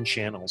Fantasy Zone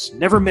channels.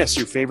 Never miss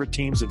your favorite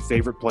teams and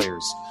favorite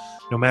players.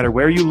 No matter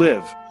where you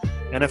live,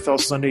 NFL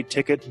Sunday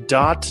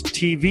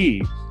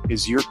Ticket.tv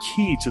is your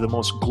key to the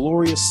most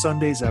glorious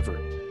Sundays ever.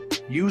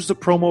 Use the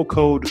promo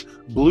code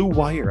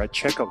BLUEWIRE at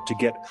checkout to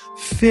get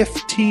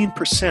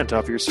 15%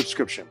 off your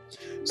subscription.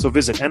 So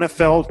visit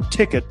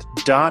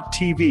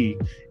NFLticket.tv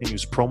and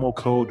use promo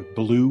code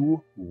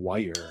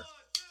BLUEWIRE.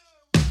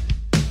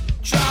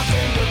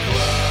 Dropping the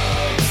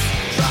gloves,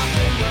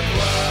 dropping the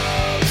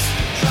gloves,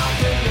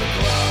 dropping the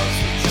gloves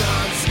with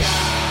John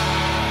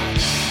Scott.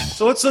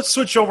 So let's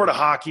switch over to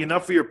hockey.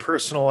 Enough of your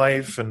personal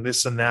life and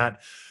this and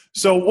that.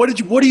 So what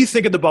do you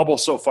think of the bubble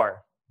so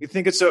far? You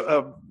think it's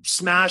a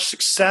smash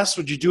success?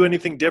 Would you do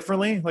anything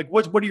differently? Like,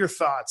 what are your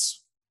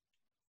thoughts?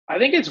 I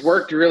think it's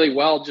worked really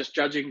well, just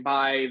judging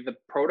by the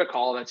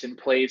protocol that's in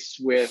place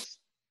with,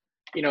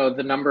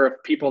 the number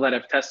of people that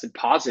have tested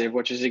positive,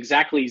 which is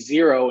exactly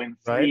 0 in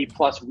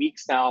 3+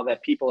 weeks now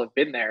that people have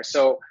been there.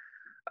 So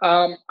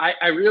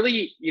I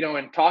really,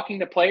 in talking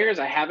to players,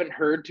 I haven't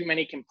heard too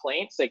many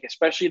complaints, like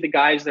especially the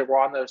guys that were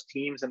on those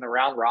teams in the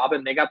round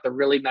robin. They got the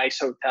really nice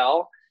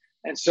hotel.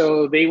 And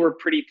so they were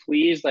pretty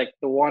pleased. Like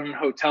the one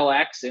Hotel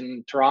X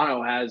in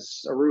Toronto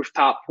has a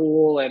rooftop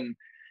pool and,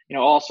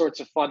 all sorts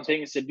of fun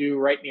things to do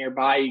right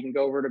nearby. You can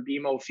go over to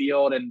BMO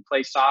Field and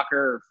play soccer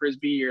or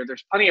Frisbee, or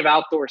there's plenty of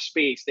outdoor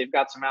space. They've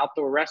got some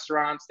outdoor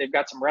restaurants. They've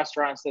got some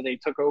restaurants that they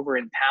took over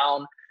in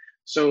town.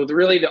 So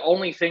really the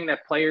only thing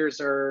that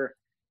players are,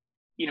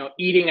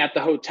 eating at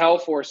the hotel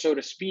for, so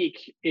to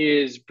speak,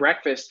 is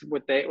breakfast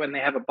when they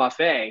have a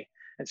buffet.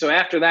 And so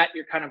after that,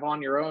 you're kind of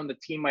on your own. The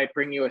team might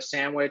bring you a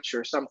sandwich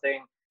or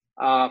something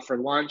for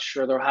lunch,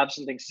 or they'll have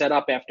something set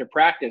up after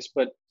practice.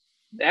 But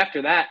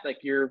after that, like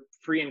you're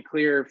free and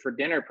clear for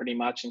dinner pretty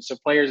much. And so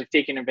players have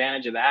taken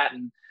advantage of that.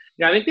 And,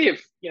 I think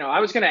they've, I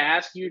was going to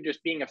ask you,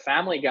 just being a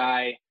family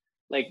guy,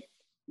 like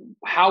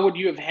how would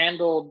you have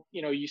handled,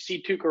 you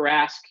see Tuukka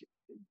Rask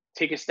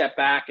take a step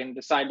back and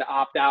decide to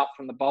opt out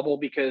from the bubble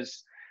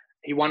because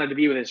he wanted to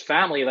be with his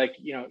family. Like,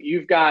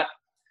 you've got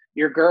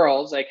your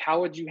girls, like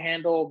how would you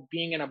handle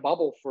being in a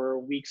bubble for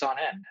weeks on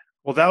end?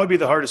 Well, that would be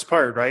the hardest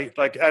part, right?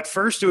 Like at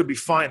first it would be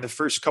fine the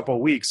first couple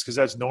of weeks because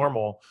that's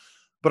normal.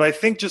 But I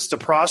think just the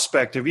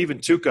prospect of even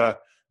Tuukka,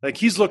 like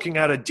he's looking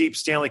at a deep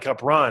Stanley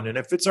Cup run. And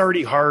if it's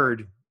already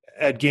hard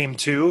at game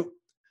 2,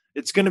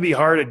 it's going to be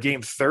hard at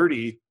game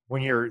 30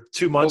 when you're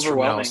 2 months from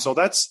now. So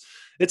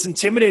it's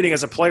intimidating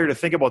as a player to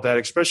think about that,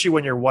 especially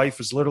when your wife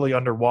is literally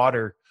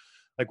underwater,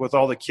 like with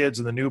all the kids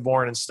and the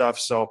newborn and stuff.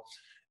 So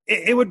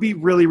it would be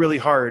really, really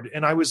hard.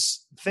 And I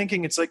was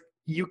thinking, it's like,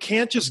 you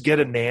can't just get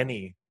a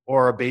nanny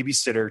or a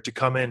babysitter to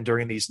come in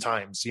during these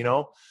times,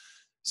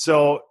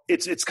 So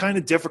it's kind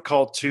of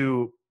difficult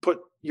to put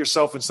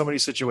yourself in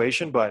somebody's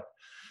situation, but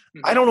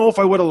I don't know if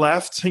I would have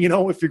left,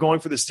 if you're going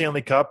for the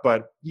Stanley Cup,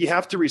 but you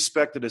have to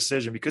respect the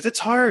decision because it's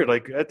hard.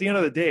 Like at the end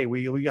of the day,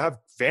 we have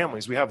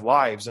families, we have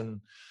lives,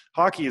 and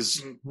hockey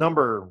is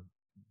number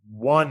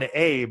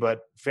 1A,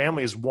 but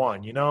family is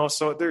 1,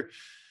 so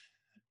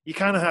you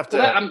kind of have to.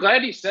 Well, I'm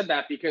glad you said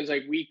that because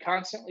like we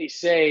constantly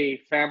say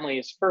family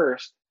is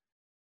first.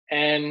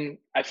 And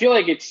I feel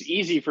like it's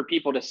easy for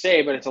people to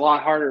say, but it's a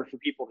lot harder for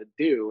people to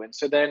do. And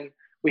so then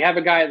we have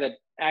a guy that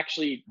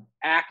actually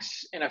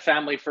acts in a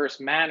family first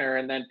manner,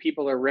 and then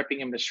people are ripping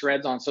him to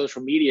shreds on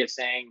social media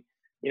saying,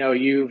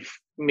 you've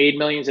made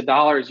millions of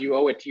dollars, you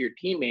owe it to your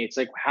teammates.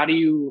 Like, how do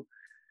you,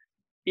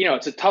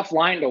 it's a tough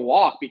line to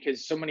walk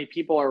because so many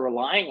people are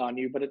relying on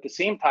you. But at the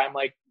same time,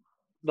 like,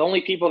 the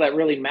only people that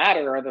really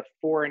matter are the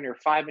 4 and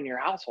 5 in your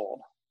household.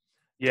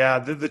 Yeah,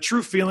 the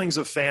true feelings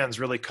of fans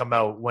really come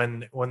out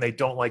when they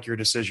don't like your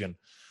decision.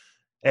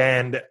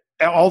 And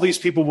all these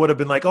people would have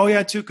been like, oh,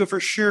 yeah, Tuukka, for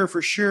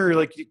sure.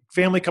 Like,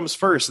 family comes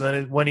first. And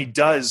then when he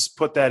does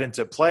put that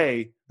into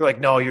play, they're like,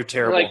 no, you're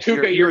terrible. Like,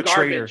 Tuukka, you're a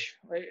traitor.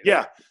 Right?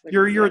 Yeah, like,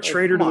 you're a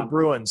traitor to the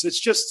Bruins. It's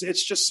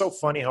just so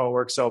funny how it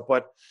works out.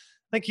 But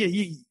like,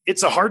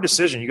 it's a hard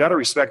decision. You got to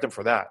respect him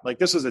for that. Like,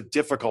 this is a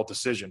difficult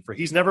decision.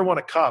 He's never won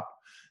a cup.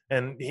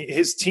 And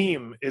his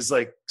team is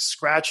like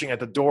scratching at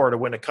the door to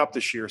win a cup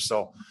this year.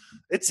 So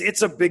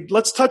it's a big –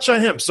 let's touch on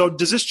him. So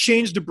does this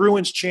change the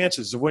Bruins'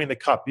 chances of winning the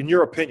cup, in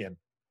your opinion?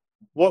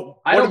 What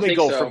do they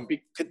go from?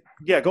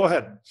 Yeah, go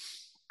ahead.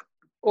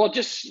 Well,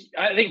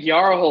 I think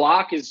Jaro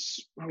Halak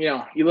is,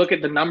 you look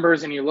at the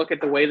numbers and you look at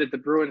the way that the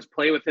Bruins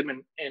play with him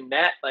in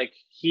net, like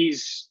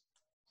he's,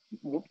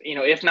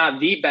 if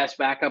not the best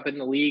backup in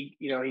the league,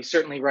 he's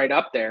certainly right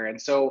up there.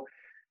 And so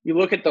you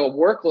look at the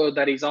workload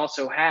that he's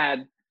also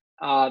had.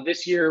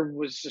 This year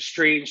was a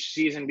strange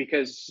season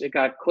because it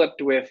got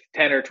clipped with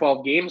 10 or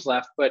 12 games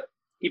left, but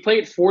he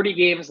played 40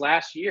 games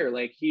last year.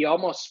 Like, he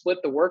almost split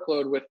the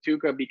workload with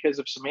Tuukka because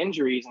of some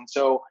injuries. And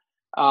so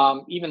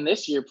even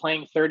this year,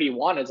 playing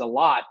 31 is a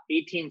lot.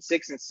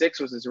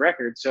 18-6-6 was his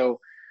record. So,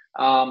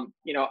 I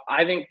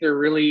think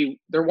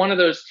they're one of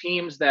those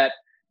teams that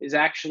is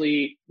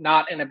actually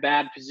not in a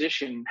bad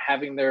position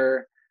having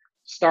their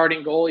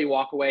starting goalie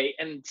walk away.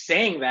 And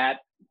saying that,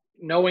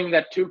 knowing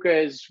that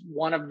Tuukka is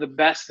one of the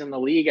best in the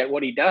league at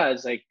what he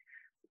does, like,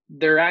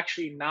 they're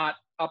actually not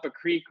up a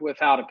creek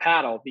without a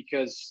paddle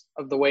because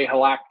of the way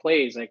Halak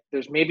plays. Like,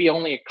 there's maybe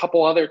only a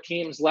couple other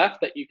teams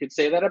left that you could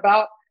say that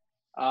about.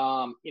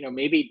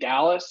 Maybe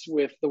Dallas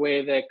with the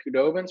way that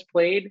Khudobin's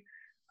played.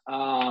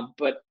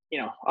 But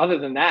other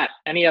than that,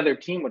 any other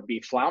team would be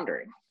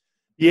floundering.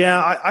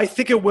 Yeah, I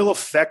think it will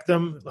affect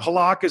them.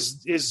 Halak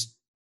is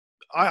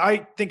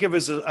I think of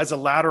it as a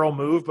lateral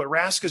move, but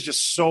Rask is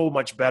just so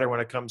much better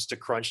when it comes to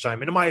crunch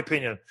time. And in my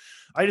opinion,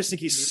 I just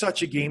think he's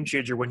such a game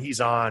changer when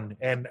he's on.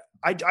 And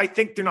I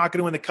think they're not going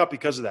to win the cup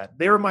because of that.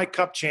 They were my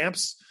cup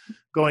champs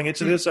going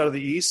into this out of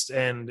the East,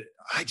 and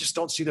I just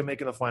don't see them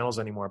making the finals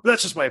anymore. But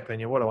that's just my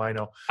opinion. What do I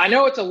know? I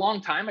know it's a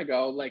long time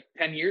ago, like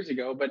 10 years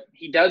ago, but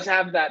he does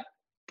have that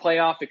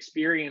playoff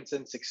experience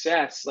and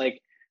success.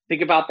 Like,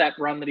 think about that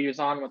run that he was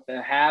on with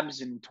the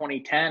Habs in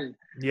 2010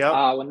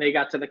 when they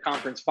got to the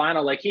conference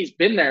final. Like, he's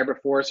been there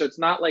before, so it's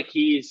not like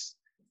he's,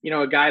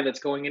 a guy that's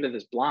going into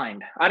this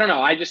blind. I don't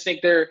know. I just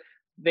think they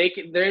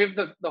have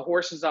the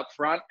horses up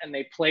front, and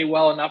they play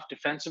well enough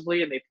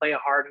defensively, and they play a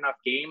hard enough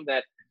game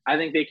that I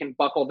think they can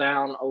buckle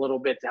down a little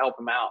bit to help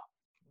him out.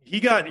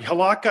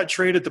 Halak got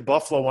traded to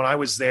Buffalo when I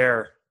was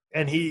there,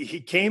 and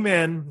he came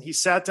in, he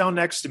sat down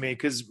next to me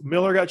because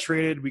Miller got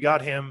traded. We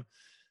got him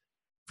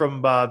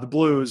from the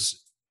Blues.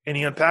 And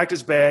he unpacked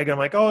his bag. I'm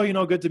like,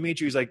 oh, good to meet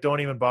you. He's like,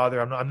 don't even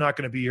bother. I'm not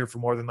going to be here for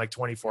more than like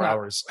 24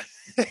 hours.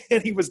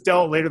 And he was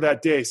dealt later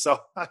that day. So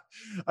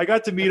I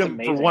got to meet him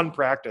amazing. For one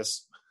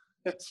practice.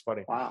 It's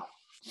funny. Wow.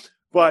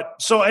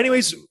 But so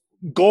anyways,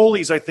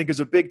 goalies, I think,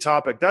 is a big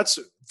topic. That's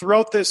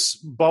throughout this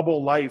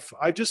bubble life.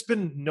 I've just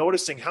been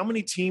noticing how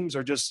many teams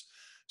are just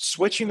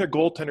switching their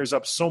goaltenders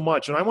up so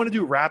much. And I want to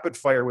do rapid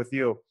fire with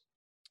you.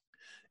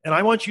 And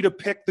I want you to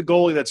pick the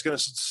goalie that's going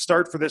to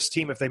start for this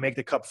team if they make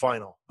the cup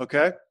final.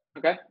 Okay?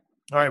 Okay.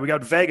 All right, we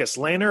got Vegas.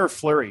 Lehner or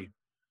Fleury?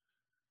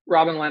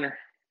 Robin Lehner.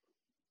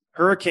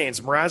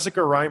 Hurricanes, Mrazek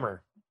or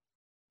Reimer?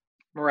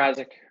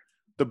 Mrazek.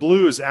 The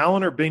Blues,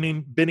 Allen or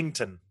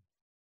Binnington?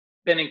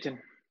 Binnington.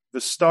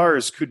 The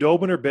Stars,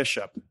 Khudobin or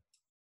Bishop?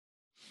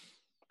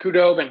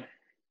 Khudobin.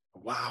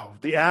 Wow.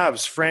 The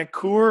Avs,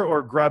 Francoeur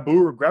or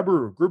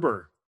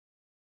Gruber?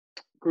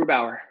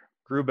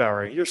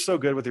 Grubauer. You're so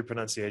good with your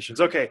pronunciations.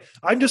 Okay,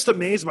 I'm just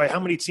amazed by how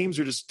many teams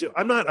are just –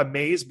 I'm not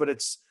amazed, but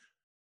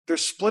they're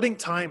splitting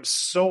time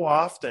so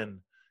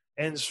often,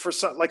 and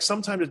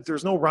sometimes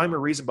there's no rhyme or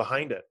reason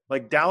behind it.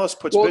 Like, Dallas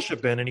puts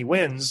Bishop in and he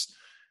wins,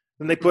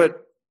 and they put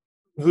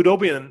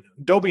Dobie in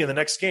the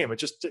next game. It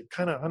just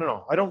kind of, I don't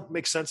know. I don't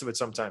make sense of it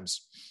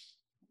sometimes.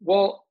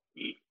 Well,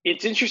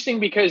 it's interesting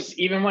because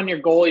even when your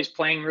goalie's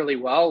playing really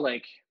well,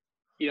 like,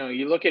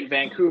 you look at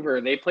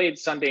Vancouver, they played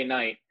Sunday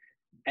night,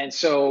 and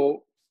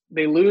so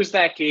they lose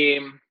that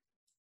game,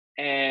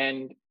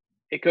 and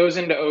it goes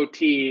into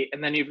OT,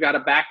 and then you've got a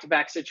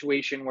back-to-back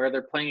situation where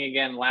they're playing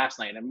again last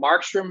night. And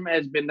Markstrom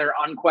has been their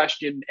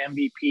unquestioned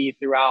MVP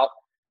throughout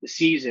the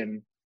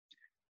season.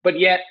 But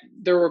yet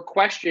there were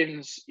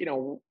questions,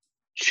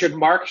 should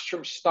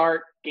Markstrom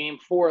start game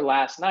 4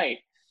 last night?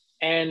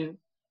 And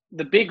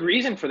the big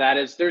reason for that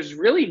is there's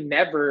really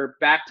never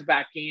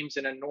back-to-back games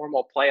in a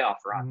normal playoff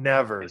run.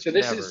 Never. And so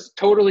this is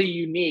totally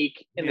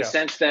unique in the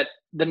sense that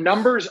the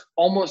numbers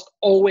almost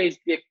always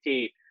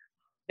dictate,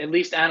 at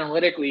least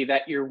analytically,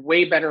 that you're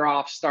way better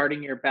off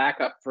starting your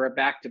backup for a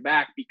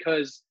back-to-back,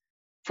 because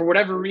for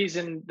whatever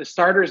reason, the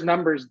starters'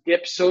 numbers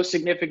dip so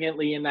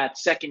significantly in that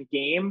second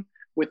game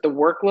with the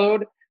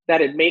workload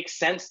that it makes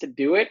sense to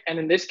do it. And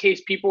in this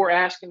case, people were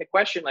asking the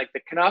question, like, the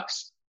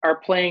Canucks are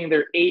playing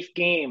their 8th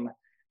game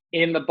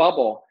in the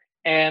bubble,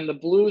 and the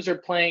Blues are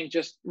playing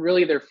just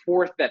really their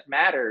 4th that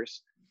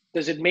matters.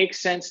 Does it make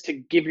sense to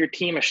give your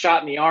team a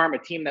shot in the arm, a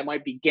team that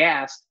might be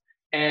gassed,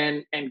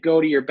 and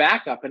go to your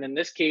backup? And in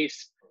this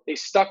case, they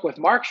stuck with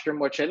Markstrom,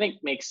 which I think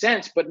makes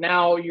sense. But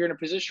now you're in a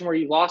position where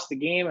you lost the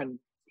game and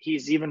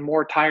he's even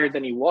more tired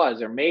than he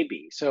was, or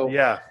maybe. So,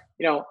 Yeah.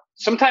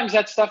 Sometimes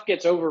that stuff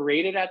gets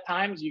overrated at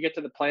times. You get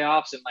to the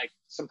playoffs and, like,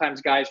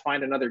 sometimes guys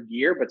find another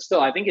gear, but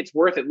still, I think it's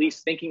worth at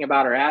least thinking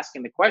about or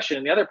asking the question.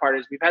 And the other part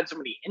is we've had so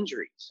many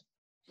injuries.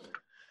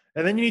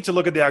 And then you need to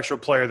look at the actual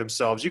player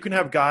themselves. You can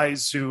have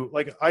guys who,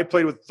 like, I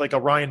played with like a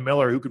Ryan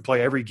Miller who could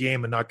play every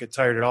game and not get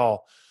tired at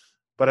all.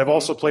 But I've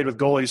also played with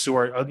goalies who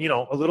are,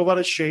 a little out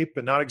of shape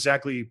and not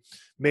exactly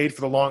made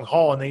for the long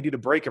haul, and they need a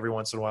break every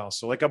once in a while.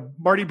 So like a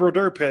Marty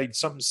Brodeur played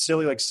something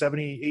silly like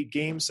 78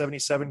 games,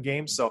 77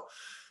 games. So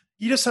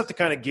you just have to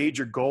kind of gauge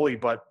your goalie.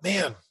 But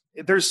man,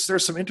 there's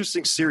some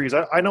interesting series.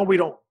 I know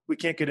we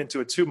can't get into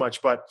it too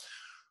much, but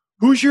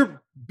who's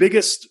your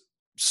biggest,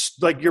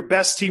 like your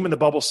best team in the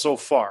bubble so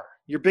far?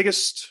 Your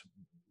biggest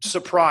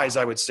surprise,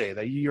 I would say,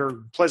 that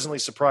you're pleasantly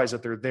surprised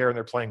that they're there and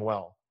they're playing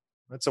well.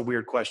 That's a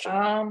weird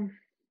question.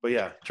 But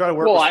yeah, try to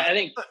work. Well, I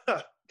think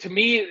to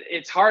me,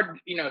 it's hard,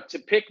 to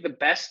pick the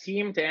best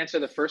team to answer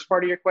the first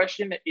part of your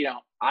question.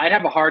 I'd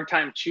have a hard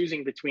time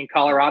choosing between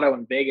Colorado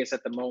and Vegas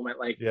at the moment.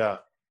 Like, yeah,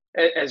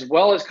 as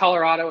well as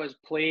Colorado has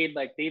played,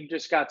 like, they've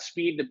just got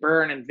speed to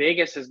burn, and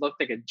Vegas has looked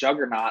like a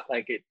juggernaut.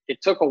 Like,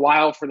 it took a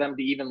while for them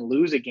to even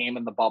lose a game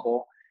in the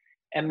bubble.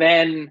 And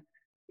then,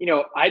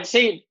 I'd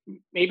say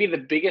maybe the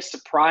biggest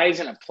surprise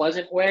in a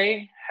pleasant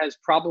way has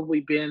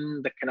probably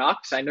been the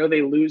Canucks. I know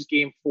they lose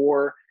game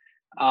 4,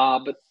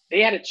 but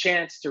they had a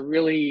chance to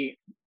really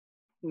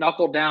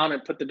knuckle down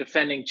and put the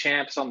defending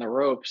champs on the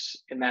ropes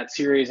in that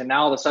series. And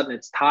now all of a sudden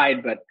it's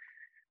tied, but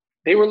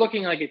they were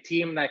looking like a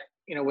team that,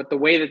 with the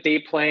way that they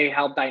play,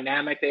 how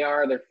dynamic they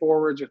are, their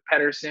forwards with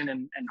Pettersson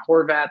and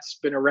Horvat's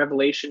been a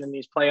revelation in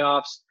these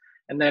playoffs.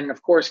 And then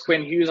of course,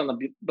 Quinn Hughes on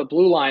the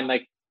blue line.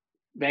 Like,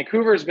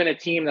 Vancouver has been a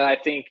team that I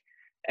think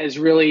has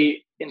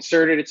really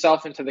inserted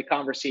itself into the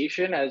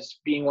conversation as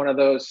being one of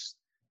those,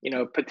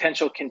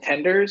 potential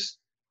contenders.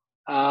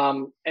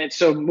 And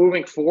so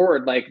moving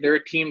forward, like, they're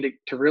a team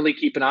to really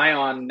keep an eye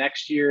on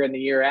next year and the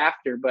year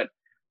after. But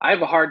I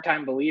have a hard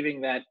time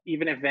believing that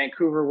even if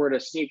Vancouver were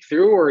to sneak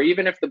through, or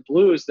even if the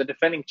Blues, the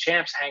defending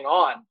champs, hang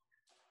on,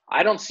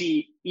 I don't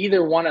see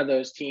either one of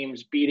those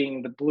teams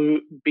beating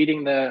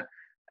the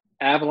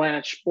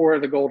Avalanche or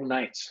the Golden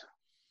Knights.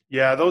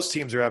 Yeah, those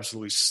teams are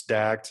absolutely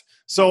stacked.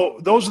 So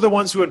those are the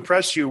ones who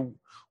impressed you.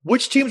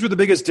 Which teams were the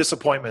biggest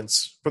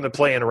disappointments from the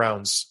play-in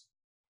rounds?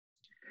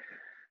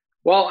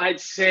 Well, I'd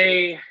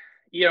say,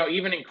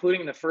 even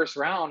including the first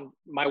round,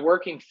 my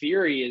working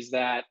theory is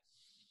that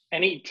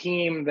any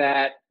team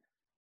that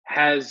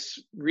has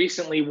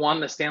recently won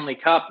the Stanley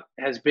Cup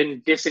has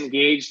been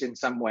disengaged in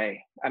some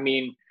way. I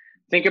mean,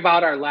 think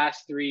about our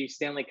last 3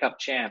 Stanley Cup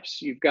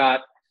champs. You've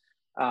got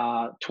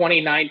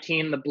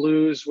 2019, the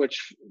Blues,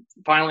 which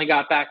finally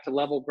got back to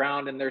level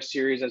ground in their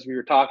series, as we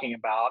were talking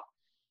about.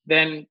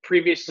 Then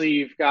previously,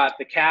 you've got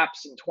the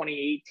Caps in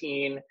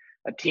 2018,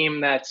 a team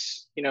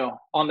that's,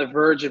 on the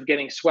verge of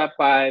getting swept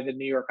by the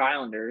New York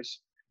Islanders.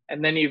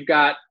 And then you've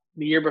got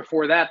the year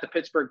before that, the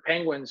Pittsburgh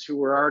Penguins, who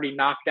were already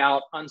knocked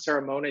out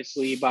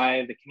unceremoniously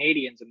by the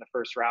Canadiens in the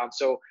first round.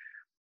 So,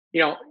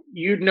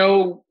 you'd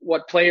know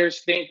what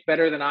players think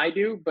better than I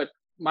do, but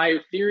my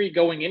theory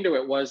going into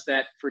it was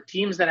that for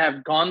teams that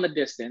have gone the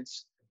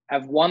distance,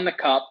 have won the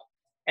cup,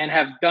 and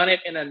have done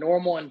it in a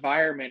normal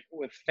environment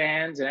with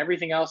fans and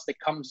everything else that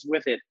comes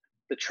with it,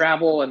 the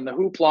travel and the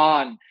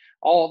hoopla and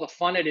all the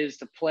fun it is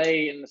to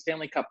play in the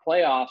Stanley Cup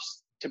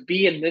playoffs, to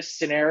be in this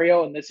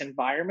scenario, in this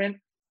environment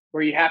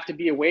where you have to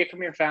be away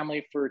from your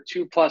family for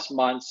 2+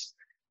 months,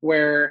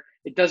 where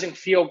it doesn't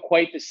feel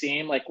quite the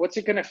same. Like, what's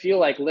it going to feel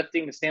like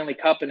lifting the Stanley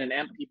Cup in an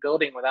empty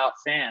building without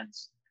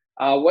fans?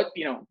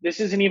 This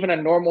isn't even a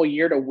normal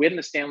year to win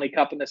the Stanley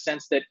Cup, in the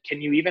sense that,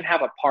 can you even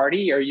have a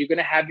party? Are you going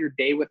to have your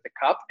day with the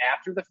cup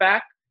after the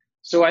fact?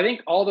 So I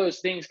think all those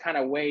things kind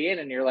of weigh in,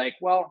 and you're like,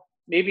 well,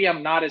 maybe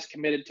I'm not as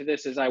committed to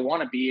this as I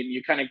want to be. And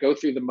you kind of go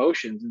through the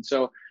motions. And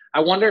so I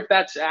wonder if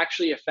that's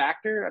actually a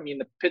factor. I mean,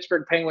 the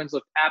Pittsburgh Penguins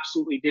looked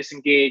absolutely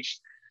disengaged.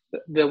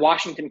 The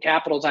Washington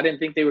Capitals, I didn't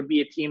think they would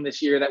be a team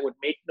this year that would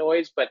make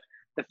noise, but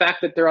the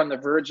fact that they're on the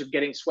verge of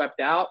getting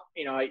swept out,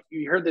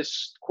 you heard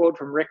this quote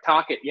from Rick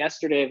Tocchet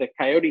yesterday, the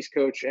Coyotes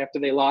coach, after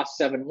they lost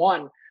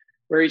 7-1,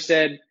 where he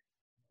said,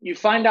 you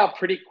find out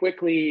pretty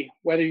quickly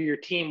whether your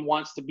team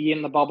wants to be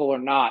in the bubble or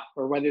not,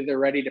 or whether they're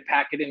ready to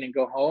pack it in and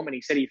go home. And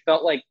he said he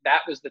felt like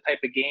that was the type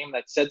of game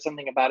that said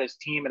something about his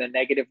team in a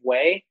negative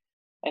way.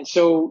 And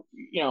so,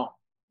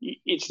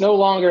 it's no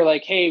longer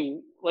like, hey,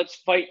 let's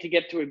fight to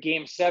get to a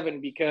game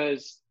 7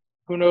 because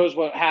who knows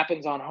what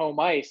happens on home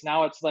ice.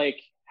 Now it's like,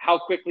 how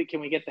quickly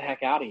can we get the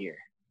heck out of here?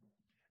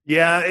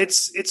 Yeah,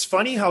 it's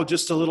funny how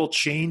just a little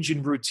change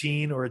in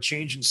routine or a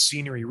change in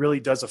scenery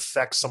really does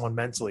affect someone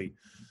mentally,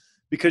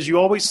 because you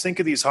always think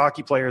of these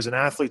hockey players and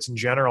athletes in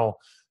general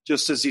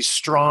just as these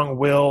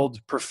strong-willed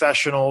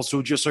professionals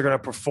who just are going to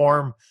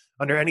perform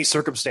under any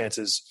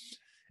circumstances.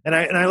 And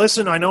I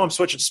listen, I know I'm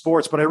switching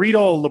sports, but I read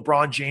all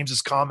LeBron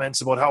James's comments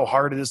about how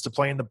hard it is to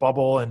play in the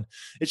bubble, and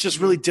it's just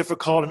really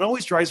difficult, and it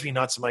always drives me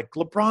nuts. I'm like,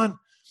 LeBron,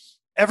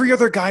 every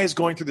other guy is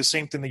going through the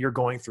same thing that you're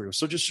going through,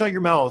 so just shut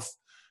your mouth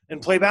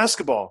and play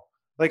basketball.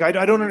 Like, I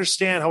don't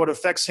understand how it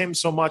affects him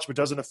so much but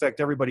doesn't affect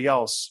everybody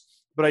else.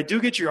 But I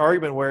do get your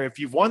argument where if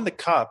you've won the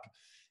cup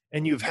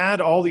and you've had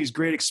all these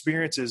great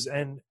experiences,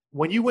 and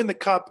when you win the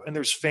cup and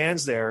there's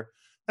fans there,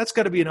 that's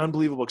got to be an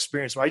unbelievable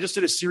experience. I just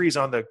did a series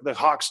on the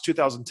Hawks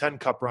 2010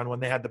 Cup run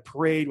when they had the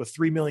parade with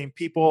 3 million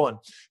people and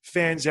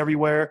fans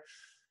everywhere.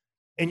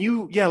 And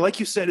like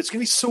you said, it's going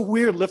to be so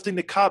weird lifting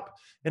the cup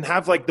and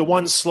have like the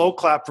one slow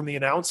clap from the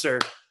announcer.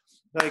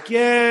 Like,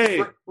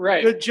 yay,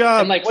 right. Good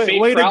job. And like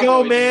way to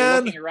go, man.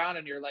 You're looking around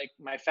and you're like,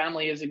 my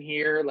family isn't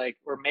here, like,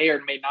 or may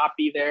not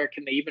be there.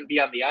 Can they even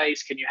be on the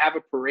ice? Can you have a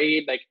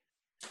parade? Like,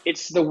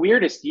 it's the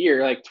weirdest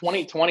year, like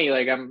 2020,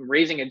 like I'm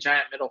raising a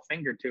giant middle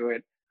finger to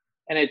it.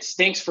 And it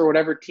stinks for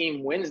whatever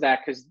team wins that,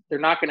 because they're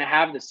not going to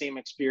have the same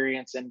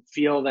experience and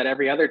feel that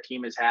every other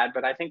team has had.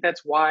 But I think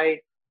that's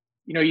why,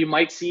 you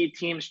might see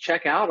teams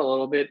check out a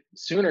little bit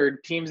sooner,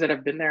 teams that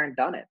have been there and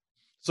done it.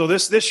 So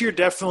this year,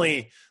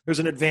 definitely there's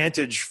an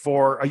advantage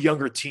for a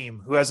younger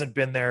team who hasn't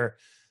been there,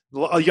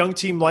 a young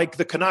team like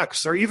the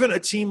Canucks, or even a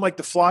team like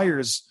the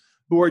Flyers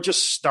who are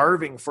just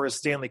starving for a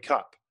Stanley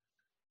Cup.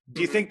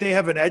 Do you think they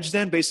have an edge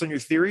then, based on your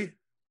theory?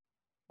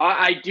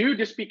 I do,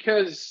 just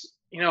because,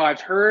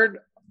 I've heard,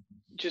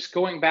 just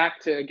going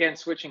back to, again,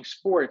 switching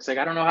sports, like,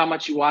 I don't know how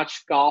much you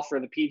watched golf or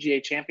the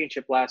PGA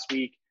Championship last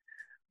week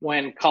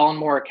when Colin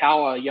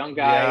Morikawa, a young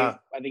guy,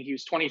 I think he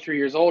was 23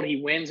 years old, he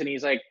wins, and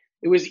he's like,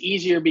 it was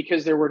easier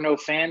because there were no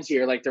fans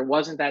here. Like, there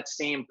wasn't that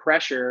same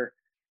pressure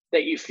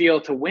that you feel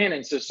to win.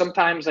 And so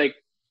sometimes, like,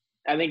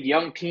 I think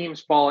young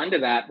teams fall into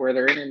that, where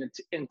they're in an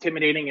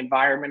intimidating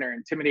environment or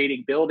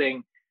intimidating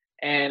building,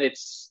 and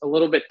it's a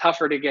little bit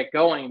tougher to get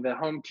going. The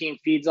home team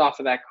feeds off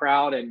of that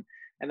crowd and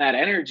that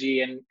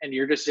energy, and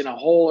you're just in a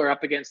hole or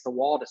up against the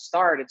wall to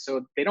start. And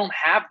so they don't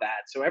have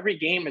that. So every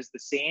game is the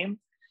same.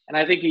 And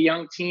I think a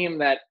young team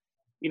that,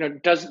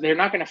 they're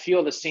not going to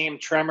feel the same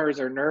tremors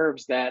or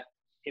nerves that,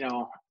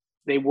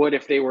 they would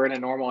if they were in a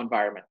normal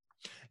environment.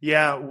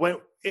 Yeah.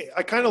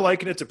 I kind of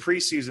liken it to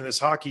preseason this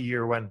hockey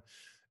year, when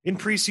in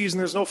preseason,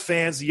 there's no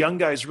fans. The young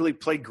guys really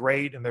play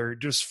great and they're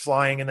just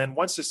flying. And then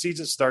once the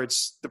season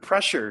starts, the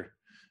pressure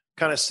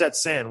kind of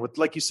sets in with,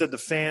 like you said, the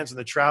fans and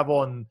the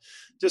travel and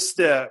just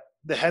the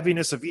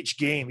heaviness of each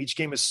game. Each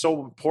game is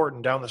so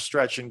important down the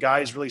stretch, and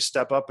guys really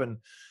step up, and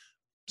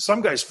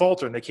some guys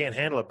falter and they can't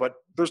handle it, but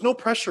there's no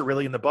pressure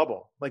really in the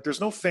bubble. Like,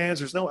 there's no fans,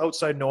 there's no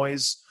outside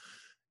noise.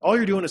 All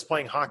you're doing is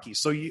playing hockey.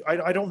 So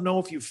I don't know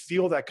if you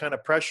feel that kind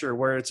of pressure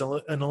where it's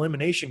an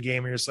elimination game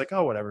and you're just like,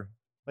 oh, whatever.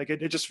 Like,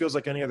 it just feels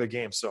like any other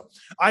game. So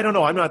I don't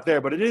know. I'm not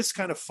there, but it is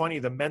kind of funny,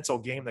 the mental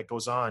game that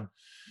goes on,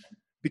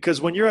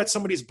 because when you're at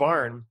somebody's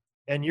barn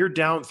and you're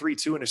down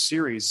 3-2 in a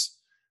series,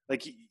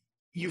 like,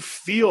 you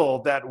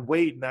feel that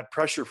weight and that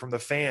pressure from the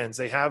fans.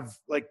 They have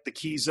like the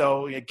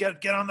Kizo,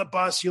 get on the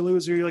bus, you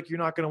loser. You're like, you're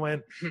not going to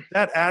win.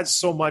 That adds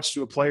so much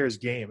to a player's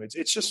game.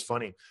 It's just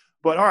funny.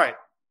 But all right,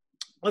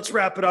 let's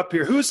wrap it up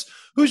here. Who's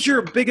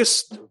your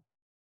biggest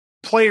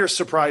player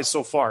surprise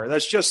so far?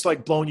 That's just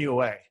like blown you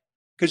away,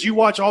 because you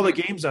watch all the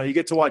games now. You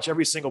get to watch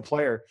every single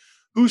player.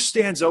 Who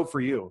stands out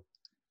for you?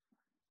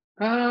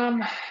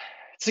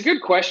 It's a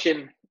good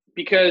question,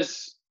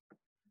 because,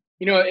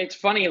 it's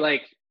funny.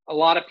 Like, a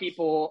lot of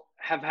people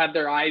have had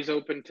their eyes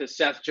open to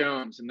Seth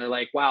Jones, and they're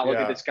like, wow, look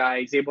at this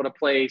guy. He's able to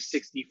play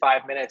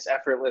 65 minutes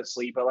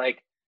effortlessly. But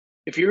like,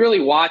 if you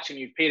really watch and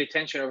you've paid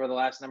attention over the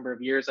last number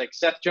of years, like,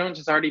 Seth Jones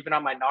has already been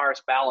on my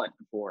Norris ballot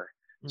before.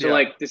 So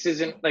like, this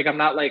isn't like, I'm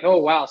not like, oh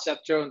wow,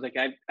 Seth Jones. Like,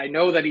 I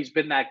know that he's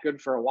been that good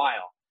for a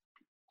while.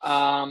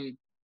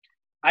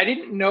 I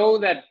didn't know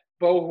that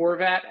Bo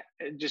Horvat,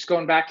 just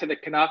going back to the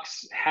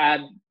Canucks,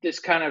 had this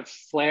kind of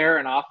flair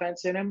and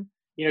offense in him.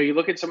 You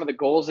look at some of the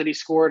goals that he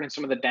scored and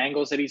some of the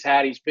dangles that he's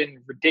had, he's been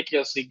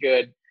ridiculously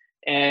good.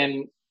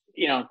 And,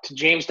 to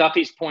James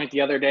Duffy's point the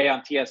other day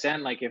on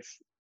TSN, like, if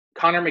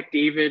Connor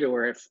McDavid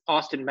or if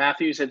Austin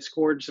Matthews had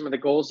scored some of the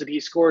goals that he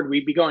scored,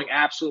 we'd be going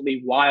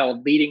absolutely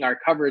wild, leading our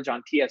coverage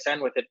on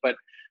TSN with it. But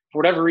for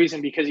whatever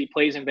reason, because he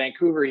plays in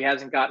Vancouver, he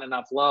hasn't gotten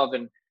enough love.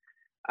 And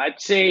I'd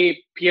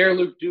say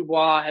Pierre-Luc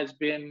Dubois has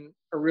been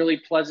a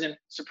really pleasant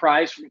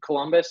surprise from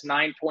Columbus.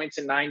 9 points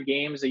in 9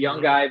 games, a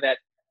young guy that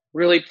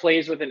really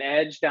plays with an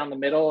edge down the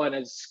middle and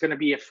is going to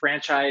be a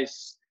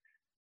franchise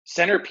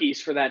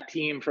centerpiece for that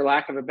team, for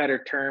lack of a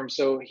better term.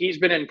 So he's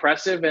been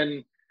impressive.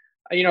 And,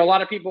 a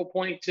lot of people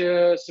point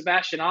to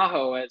Sebastian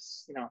Aho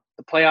as,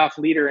 the playoff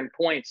leader in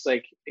points.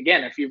 Like,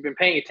 again, if you've been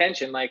paying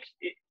attention, like,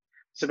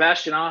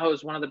 Sebastian Aho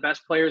is one of the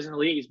best players in the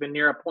league. He's been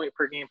near a point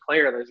per game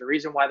player. There's a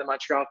reason why the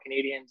Montreal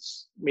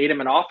Canadiens made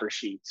him an offer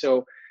sheet.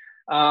 So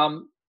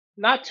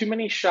not too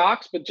many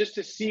shocks, but just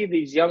to see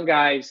these young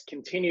guys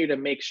continue to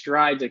make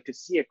strides, like to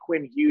see a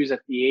Quinn Hughes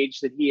at the age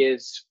that he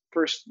is,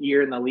 first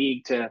year in the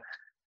league, to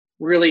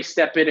really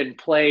step in and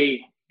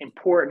play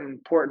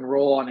important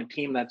role on a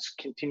team that's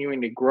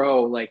continuing to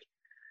grow. Like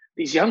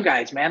these young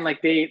guys, man, like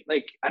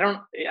I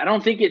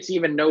don't think it's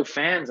even no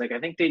fans. Like I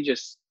think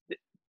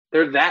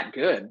they're that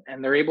good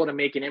and they're able to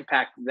make an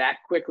impact that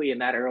quickly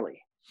and that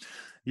early.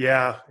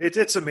 Yeah,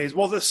 it's amazing.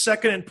 Well, the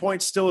second in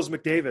points still is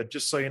McDavid,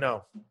 just so you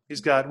know.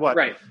 He's got, what,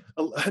 right,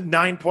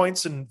 9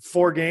 points in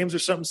 4 games or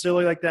something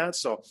silly like that.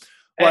 So,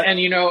 and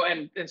you know,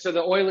 and so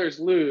the Oilers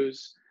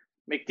lose.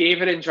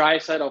 McDavid and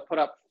Draisaitl put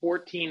up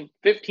 15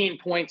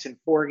 points in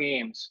 4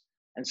 games,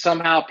 and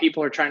somehow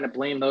people are trying to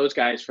blame those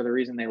guys for the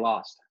reason they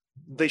lost.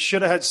 They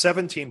should have had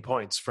 17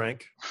 points,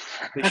 Frank.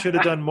 They should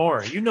have done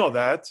more. You know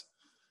that.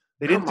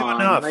 They didn't do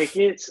enough. Like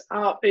it's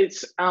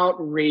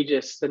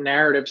outrageous, the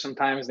narrative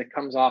sometimes that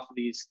comes off of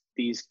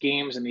these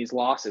games and these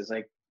losses.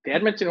 Like the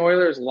Edmonton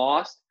Oilers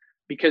lost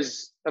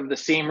because of the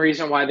same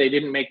reason why they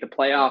didn't make the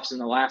playoffs in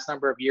the last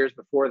number of years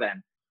before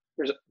then.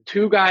 There's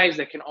 2 guys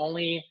that can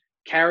only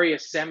carry a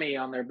semi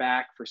on their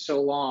back for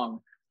so long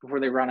before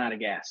they run out of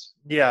gas.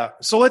 Yeah.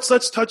 So let's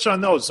touch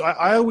on those.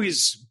 I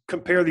always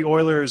compare the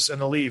Oilers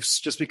and the Leafs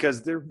just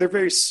because they're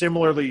very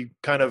similarly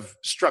kind of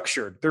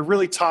structured. They're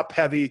really top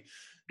heavy.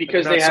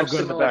 Because they have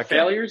similar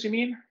failures, you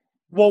mean?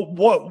 Well,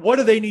 what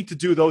do they need to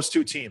do, those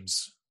 2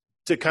 teams,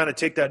 to kind of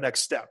take that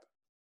next step?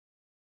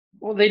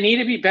 Well, they need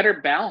to be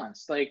better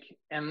balanced. Like,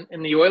 and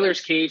in the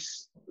Oilers'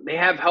 case, they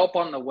have help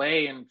on the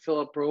way, and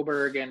Philip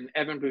Broberg and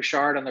Evan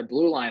Bouchard on their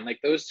blue line. Like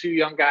those 2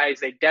 young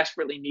guys, they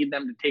desperately need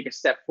them to take a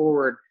step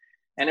forward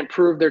and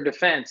improve their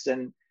defense.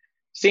 And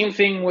same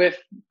thing with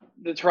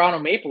the Toronto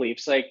Maple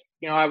Leafs. Like,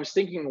 you know, I was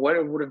thinking what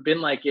it would have been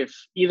like if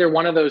either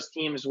one of those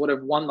teams would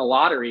have won the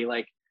lottery,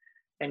 like,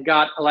 and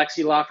got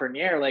Alexis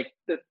Lafreniere. Like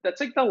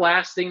that's like the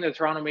last thing the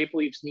Toronto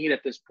Maple Leafs need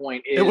at this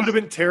point. It would have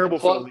been terrible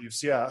for the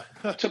Leafs, yeah.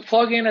 To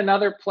plug in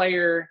another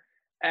player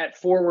at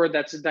forward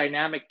that's a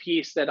dynamic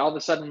piece that all of a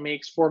sudden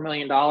makes $4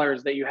 million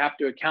that you have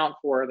to account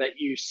for, that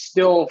you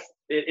still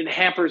 – it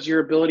hampers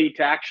your ability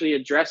to actually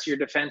address your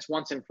defense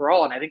once and for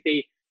all. And I think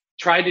they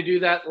tried to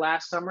do that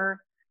last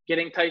summer,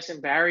 getting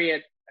Tyson Barrie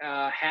at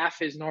half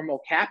his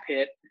normal cap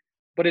hit.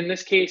 But in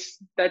this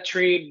case, that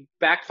trade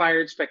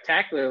backfired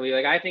spectacularly.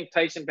 Like I think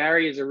Tyson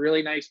Barrie is a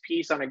really nice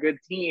piece on a good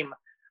team,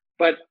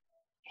 but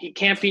he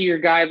can't be your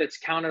guy that's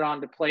counted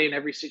on to play in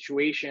every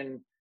situation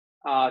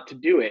to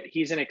do it.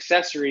 He's an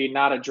accessory,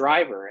 not a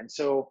driver. And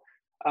so,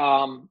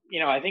 you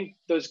know, I think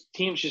those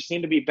teams just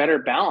need to be better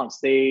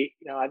balanced. I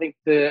think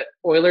the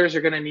Oilers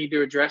are going to need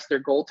to address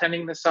their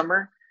goaltending this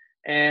summer,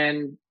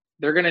 and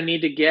they're going to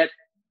need to get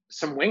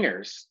some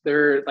wingers.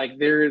 They're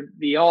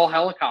the all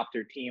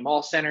helicopter team,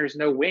 all centers,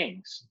 no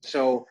wings.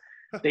 So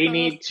they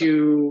need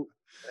to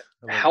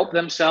help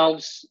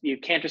themselves. You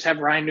can't just have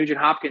Ryan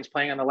Nugent-Hopkins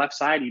playing on the left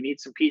side. You need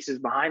some pieces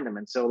behind them.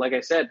 And so, like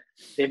I said,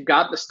 they've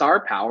got the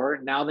star power.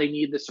 Now they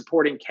need the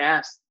supporting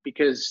cast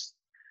because,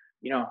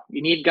 you know,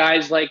 you need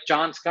guys like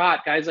John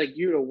Scott, guys like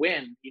you to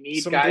win. You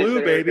need some guys that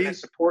are going to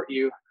support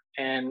you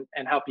and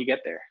help you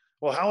get there.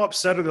 Well, how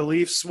upset are the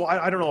Leafs? Well,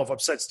 I don't know if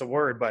upset's the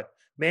word, but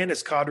man,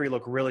 does Kadri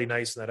look really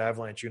nice in that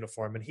Avalanche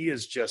uniform, and he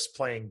is just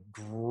playing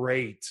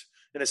great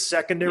in a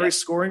secondary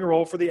scoring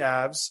role for the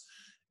Avs.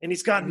 And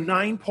he's got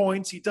 9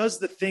 points. He does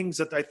the things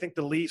that I think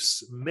the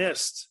Leafs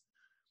missed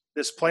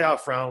this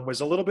playoff round, was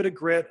a little bit of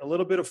grit, a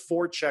little bit of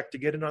forecheck to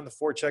get in on the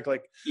forecheck,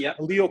 like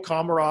Leo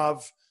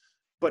Komarov,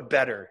 but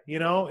better. You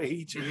know,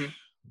 do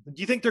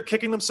you think they're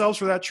kicking themselves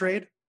for that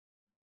trade?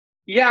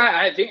 Yeah,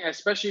 I think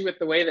especially with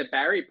the way that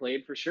Barrie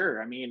played, for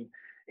sure. I mean,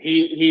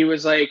 he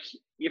was like,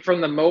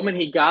 from the moment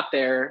he got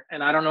there,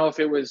 and I don't know if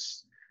it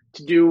was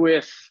to do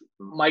with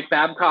Mike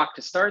Babcock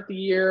to start the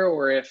year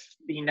or if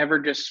he never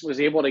just was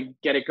able to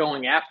get it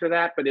going after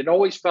that, but it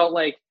always felt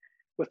like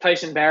with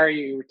Tyson Barrie,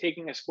 you were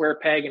taking a square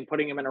peg and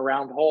putting him in a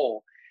round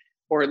hole,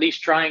 or at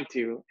least trying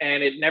to,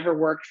 and it never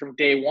worked from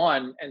day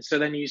one. And so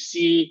then you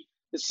see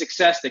the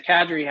success that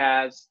Kadri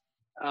has,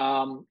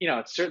 you know,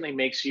 it certainly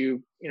makes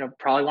you, you know,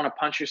 probably want to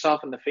punch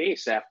yourself in the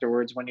face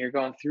afterwards when you're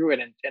going through it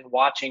and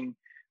watching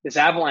this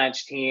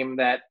Avalanche team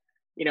that,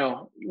 you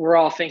know, we're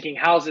all thinking,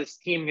 how's this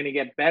team going to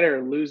get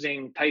better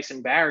losing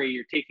Tyson Barrie?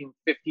 You're taking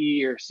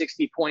 50 or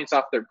 60 points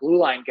off their blue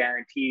line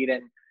guaranteed.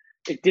 And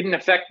it didn't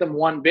affect them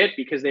one bit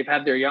because they've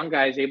had their young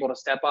guys able to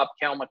step up.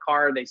 Cale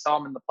Makar, they saw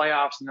him in the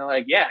playoffs and they're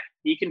like, yeah,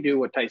 he can do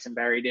what Tyson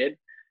Barrie did.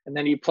 And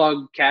then you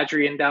plug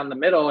Kadri in down the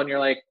middle and you're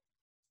like,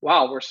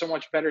 wow, we're so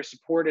much better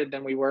supported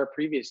than we were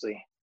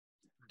previously.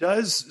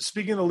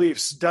 Speaking of the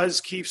Leafs,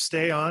 does Keefe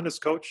stay on as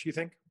coach, you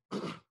think?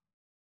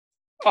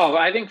 Oh,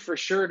 I think for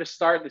sure to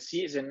start the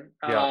season.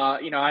 Yeah.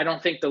 You know, I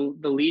don't think the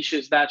leash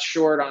is that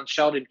short on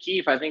Sheldon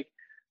Keefe. I think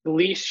the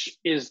leash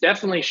is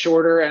definitely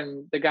shorter,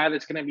 and the guy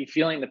that's going to be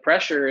feeling the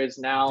pressure is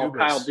now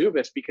Kyle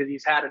Dubas, because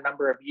he's had a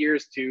number of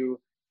years to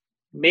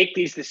make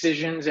these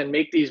decisions and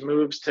make these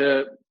moves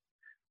to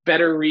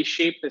better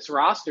reshape this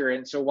roster.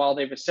 And so while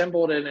they've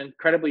assembled an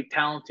incredibly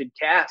talented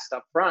cast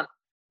up front,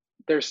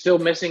 they're still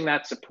missing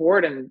that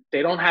support, and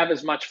they don't have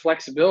as much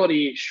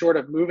flexibility short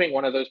of moving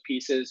one of those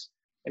pieces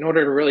in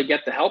order to really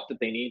get the help that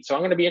they need. So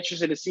I'm going to be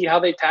interested to see how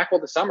they tackle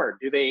the summer.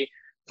 Do they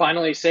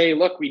finally say,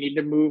 look, we need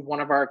to move one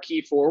of our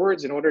key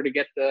forwards in order to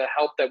get the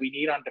help that we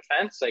need on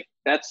defense? Like,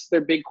 that's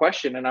their big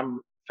question. And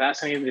I'm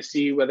fascinated to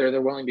see whether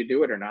they're willing to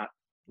do it or not.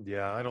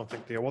 Yeah, I don't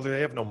think they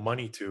have no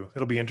money to.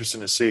 It'll be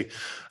interesting to see.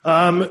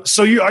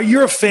 So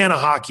you're a fan of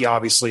hockey,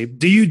 obviously.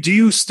 Do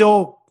you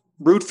still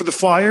root for the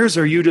Flyers,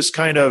 or are you just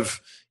kind of,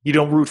 you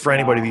don't root for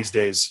anybody these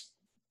days?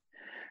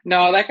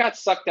 No, that got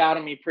sucked out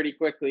of me pretty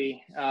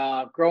quickly.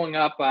 Growing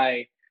up,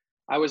 I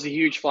was a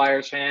huge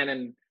Flyers fan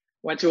and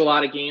went to a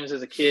lot of games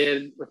as a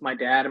kid with my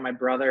dad and my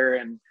brother.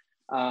 And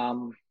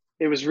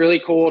it was really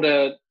cool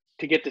to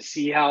get to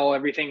see how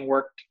everything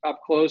worked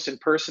up close and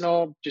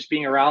personal, just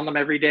being around them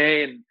every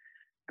day and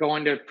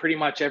going to pretty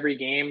much every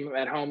game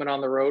at home and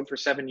on the road for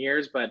 7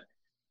 years. But,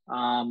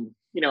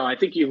 I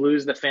think you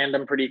lose the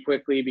fandom pretty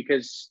quickly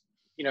because,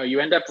 you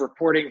end up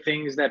reporting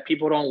things that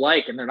people don't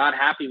like and they're not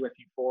happy with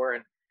you for.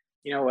 And,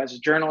 as a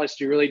journalist,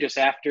 you're really just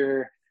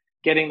after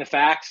getting the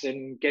facts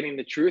and getting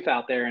the truth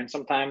out there. And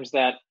sometimes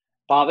that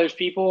bothers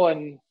people,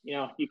 and,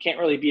 you can't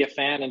really be a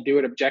fan and do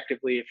it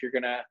objectively if you're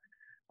going to,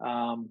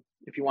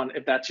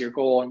 if that's your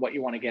goal and what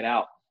you want to get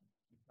out.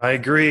 I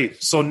agree.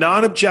 So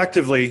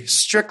non-objectively,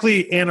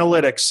 strictly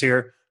analytics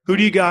here. Who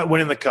do you got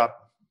winning the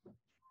cup?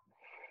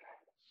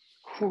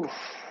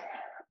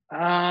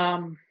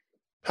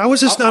 How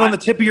is this not on the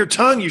tip of your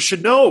tongue? You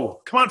should know.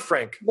 Come on,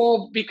 Frank.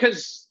 Well,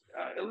 because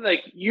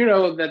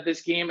that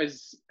this game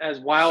is as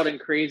wild and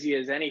crazy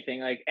as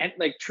anything.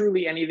 Like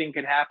truly anything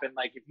could happen.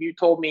 Like if you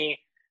told me,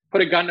 put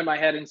a gun to my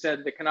head and said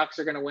the Canucks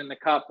are going to win the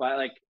cup,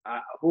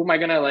 who am I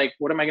going to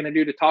what am I going to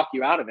do to talk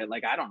you out of it?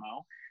 I don't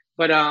know.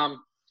 But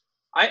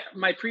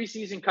my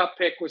preseason cup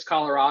pick was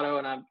Colorado,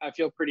 and I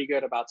feel pretty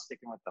good about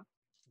sticking with them.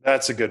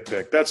 That's a good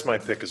pick. That's my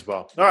pick as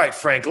well. All right,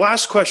 Frank.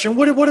 Last question.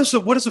 What does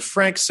a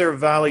Frank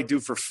Seravalli do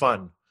for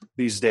fun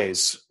these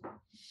days?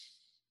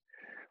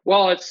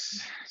 Well,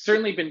 it's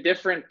certainly been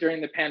different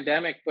during the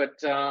pandemic,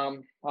 but I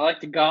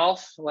like to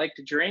golf, I like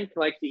to drink, I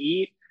like to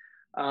eat,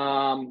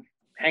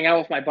 hang out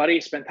with my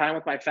buddies, spend time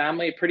with my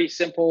family. Pretty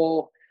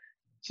simple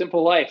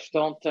life.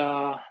 I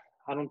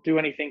don't do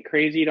anything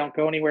crazy. Don't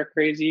go anywhere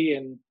crazy.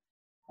 And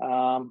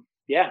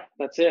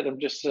that's it. I'm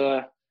just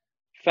a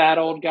fat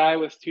old guy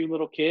with 2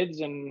 little kids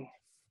and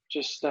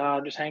just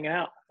hanging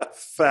out.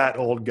 Fat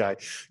old guy.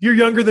 You're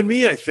younger than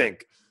me, I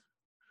think.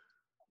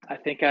 I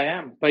think I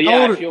am. But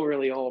yeah, I feel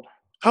really old.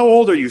 How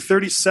old are you?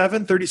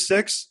 37,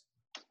 36?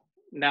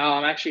 No,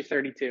 I'm actually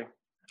 32.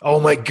 Oh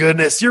my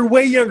goodness. You're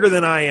way younger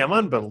than I am.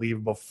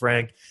 Unbelievable,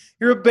 Frank.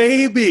 You're a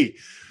baby.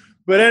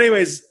 But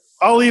anyways,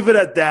 I'll leave it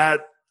at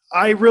that.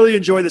 I really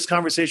enjoyed this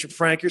conversation,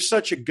 Frank. You're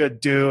such a good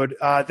dude.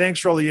 Thanks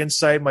for all the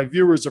insight. My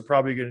viewers are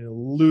probably going to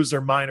lose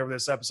their mind over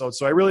this episode,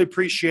 so I really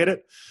appreciate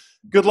it.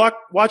 Good luck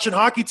watching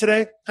hockey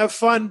today. Have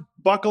fun.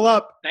 Buckle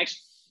up.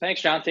 Thanks,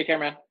 John. Take care,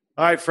 man.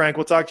 All right, Frank.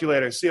 We'll talk to you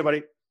later. See you,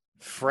 buddy.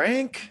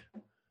 Frank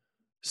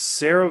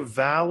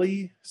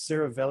Seravalli.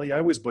 I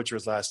always butcher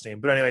his last name.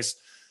 But anyways,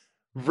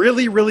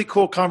 really, really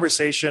cool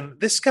conversation.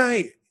 This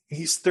guy,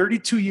 he's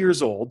 32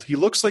 years old. He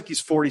looks like he's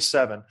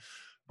 47,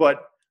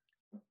 but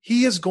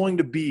he is going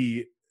to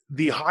be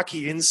the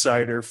hockey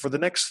insider for the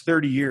next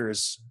 30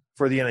 years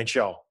for the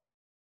NHL.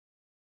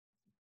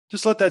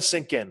 Just let that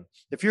sink in.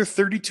 If you're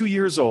 32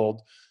 years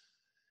old,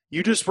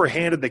 you just were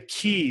handed the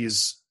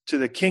keys to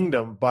the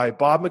kingdom by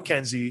Bob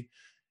McKenzie.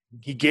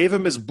 He gave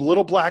him his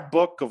little black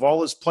book of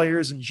all his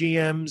players and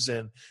GMs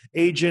and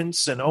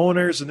agents and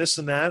owners and this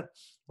and that.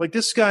 Like,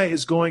 this guy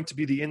is going to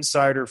be the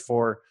insider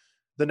for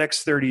the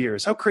next 30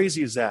 years. How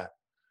crazy is that?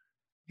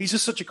 He's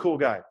just such a cool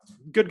guy.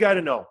 Good guy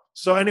to know.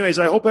 So anyways,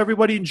 I hope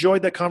everybody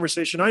enjoyed that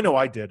conversation. I know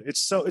I did.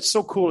 It's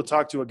so cool to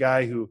talk to a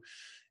guy who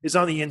is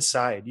on the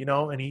inside,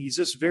 and he's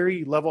just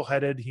very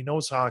level-headed. He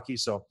knows hockey.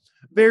 So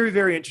very,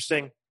 very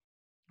interesting.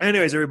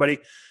 Anyways, everybody,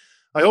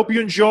 I hope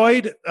you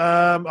enjoyed.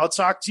 I'll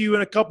talk to you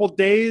in a couple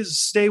days.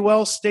 Stay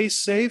well, stay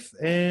safe,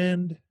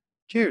 and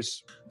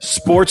cheers.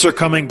 Sports are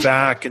coming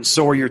back, and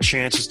so are your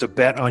chances to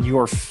bet on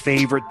your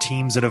favorite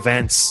teams and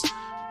events.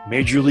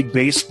 Major League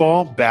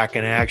Baseball back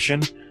in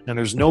action, and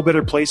there's no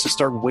better place to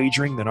start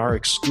wagering than our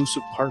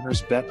exclusive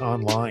partners, Bet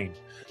Online.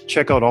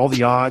 Check out all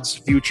the odds,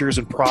 futures,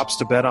 and props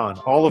to bet on,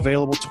 all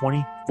available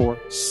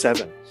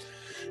 24/7.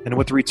 And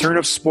with the return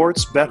of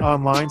sports, Bet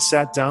Online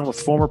sat down with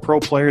former pro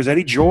players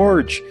Eddie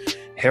George,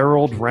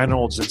 Harold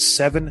Reynolds, and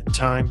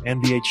 7-time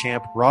NBA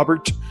champ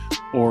Robert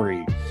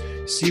Horry.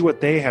 See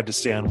what they had to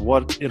say on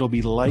what it'll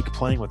be like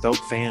playing without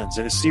fans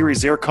in a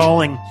series they're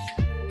calling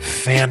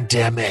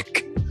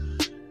Fandemic.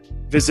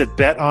 Visit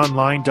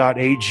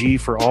betonline.ag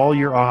for all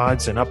your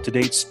odds and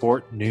up-to-date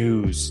sport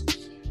news.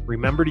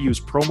 Remember to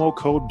use promo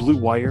code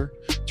BLUEWIRE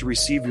to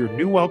receive your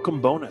new welcome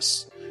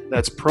bonus.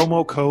 That's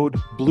promo code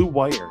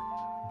BLUEWIRE.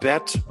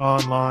 Bet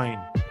Online,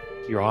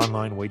 your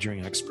online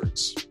wagering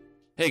experts.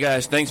 Hey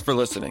guys, thanks for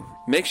listening.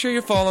 Make sure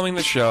you're following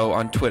the show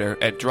on Twitter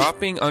at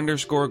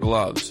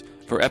dropping_gloves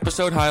for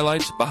episode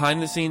highlights,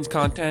 behind-the-scenes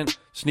content,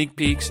 sneak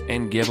peeks,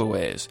 and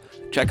giveaways.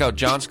 Check out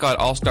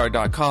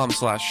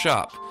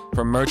johnscottallstar.com/shop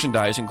for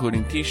merchandise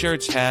including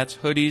t-shirts, hats,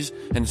 hoodies,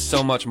 and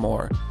so much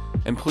more.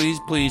 And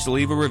please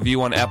leave a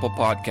review on Apple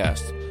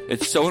Podcasts.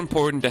 It's so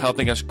important to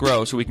helping us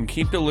grow so we can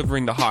keep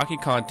delivering the hockey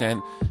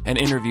content and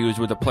interviews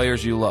with the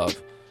players you love.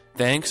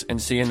 Thanks,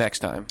 and see you next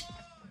time.